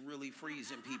we just really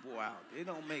freezing people out. It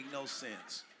don't make no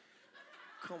sense.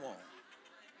 Come on.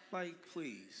 Like,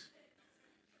 please.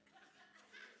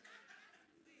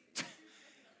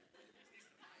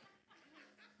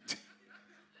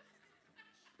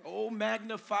 Oh,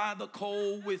 magnify the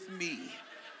cold with me.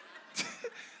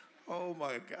 Oh,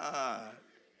 my God.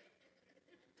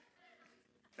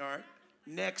 All right.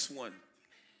 Next one,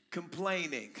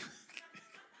 complaining.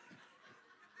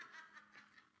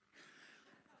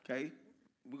 Okay,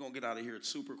 we're going to get out of here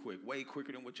super quick, way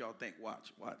quicker than what y'all think.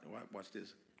 Watch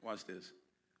this. Watch this.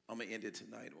 I'm going to end it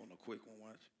tonight on a quick one.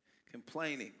 Watch.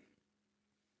 Complaining.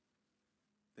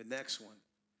 The next one,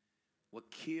 what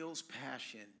kills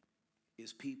passion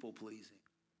is people pleasing.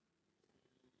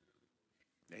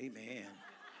 Amen.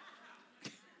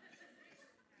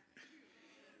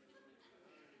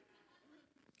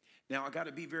 Now, I got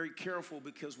to be very careful,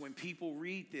 because when people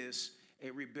read this, a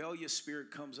rebellious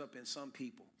spirit comes up in some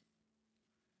people.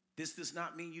 This does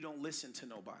not mean you don't listen to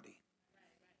nobody.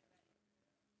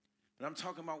 But I'm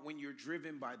talking about when you're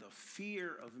driven by the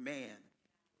fear of man.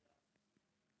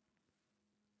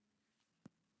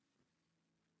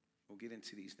 We'll get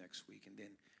into these next week. And then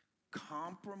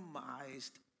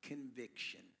compromised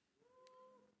conviction.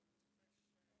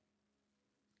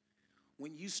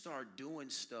 When you start doing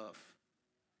stuff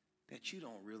that you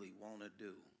don't really want to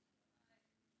do.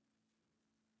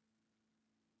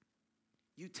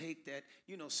 You take that,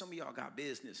 some of y'all got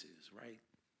businesses, right?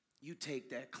 You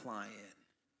take that client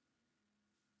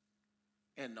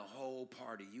and the whole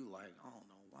party, you like, I don't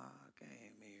know why I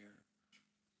came here.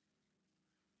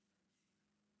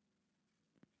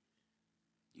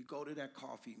 You go to that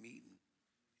coffee meeting.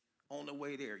 On the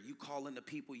way there, you calling the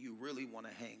people you really want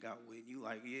to hang out with. You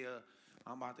like, yeah,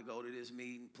 I'm about to go to this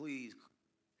meeting. Please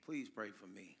pray for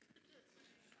me.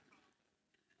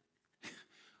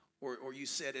 Or you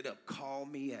set it up. Call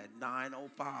me at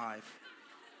 9:05.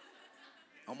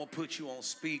 I'm going to put you on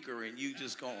speaker and you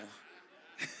just going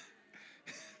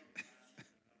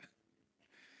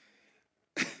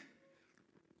to.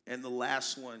 And the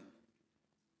last one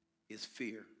is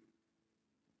fear.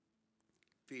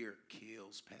 Fear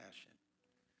kills passion.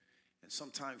 And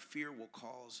sometimes fear will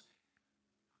cause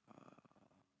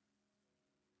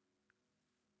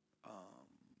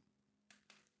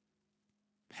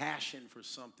passion for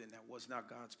something that was not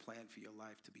God's plan for your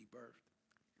life to be birthed.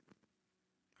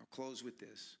 I'll close with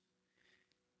this.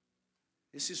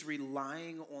 This is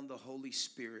relying on the Holy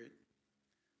Spirit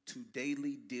to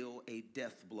daily deal a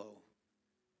death blow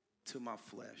to my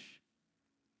flesh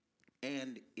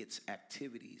and its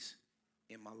activities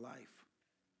in my life.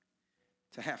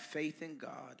 To have faith in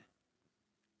God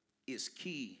is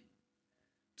key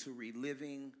to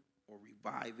reliving or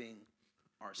reviving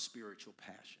our spiritual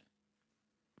passion.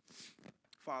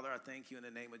 Father, I thank you in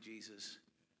the name of Jesus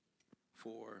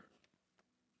for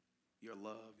your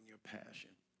love and your passion.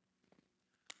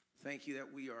 Thank you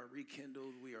that we are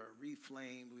rekindled, we are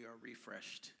reflamed, we are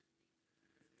refreshed.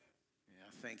 And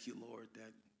I thank you, Lord,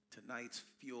 that tonight's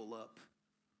fuel up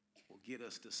will get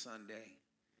us to Sunday.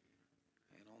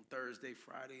 And on Thursday,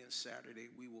 Friday, and Saturday,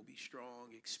 we will be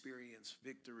strong, experience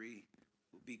victory,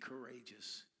 will be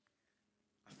courageous.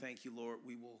 I thank you, Lord,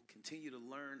 we will continue to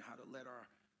learn how to let our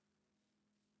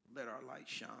light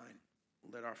shine,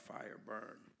 let our fire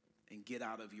burn, and get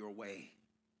out of your way.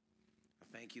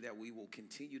 I thank you that we will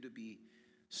continue to be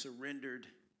surrendered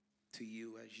to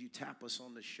you as you tap us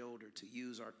on the shoulder to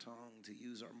use our tongue, to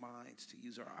use our minds, to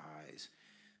use our eyes,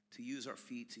 to use our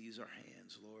feet, to use our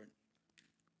hands, Lord.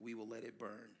 We will let it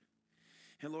burn.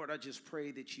 And Lord, I just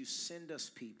pray that you send us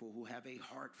people who have a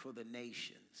heart for the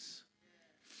nations,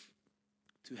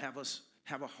 to have us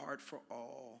have a heart for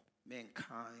all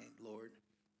mankind, Lord.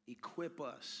 Equip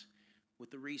us with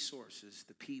the resources,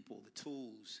 the people, the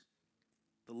tools,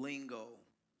 the lingo,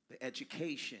 the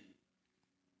education,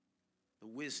 the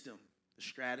wisdom, the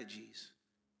strategies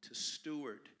to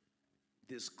steward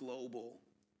this global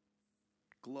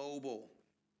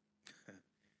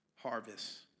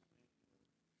harvest.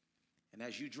 And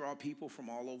as you draw people from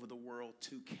all over the world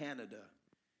to Canada,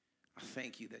 I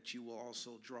thank you that you will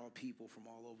also draw people from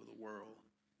all over the world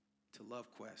to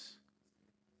LoveQuest.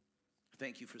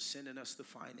 Thank you for sending us the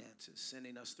finances,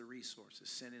 sending us the resources,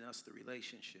 sending us the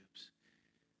relationships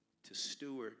to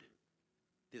steward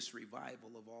this revival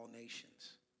of all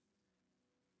nations.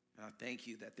 And I thank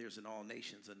you that there's an all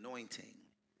nations anointing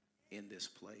in this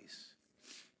place.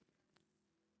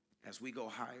 As we go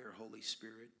higher, Holy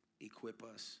Spirit, equip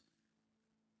us,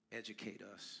 educate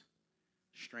us,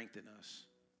 strengthen us,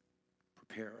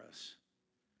 prepare us.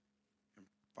 And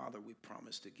Father, we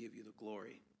promise to give you the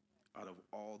glory out of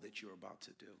all that you're about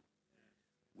to do.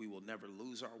 We will never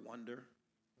lose our wonder.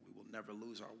 We will never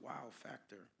lose our wow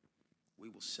factor. We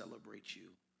will celebrate you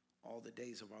all the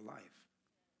days of our life.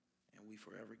 And we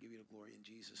forever give you the glory in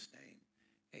Jesus' name.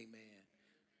 Amen.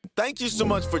 Thank you so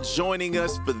much for joining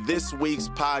us for this week's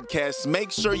podcast.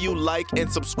 Make sure you like and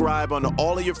subscribe on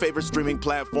all of your favorite streaming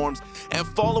platforms and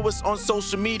follow us on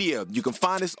social media. You can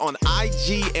find us on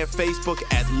IG and Facebook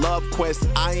at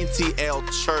LoveQuest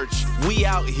INTL Church. We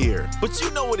out here. But you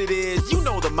know what it is. You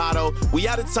know the motto. We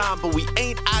out of time, but we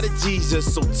ain't out of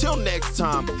Jesus. So till next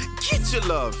time, get your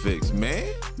love fix,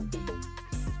 man.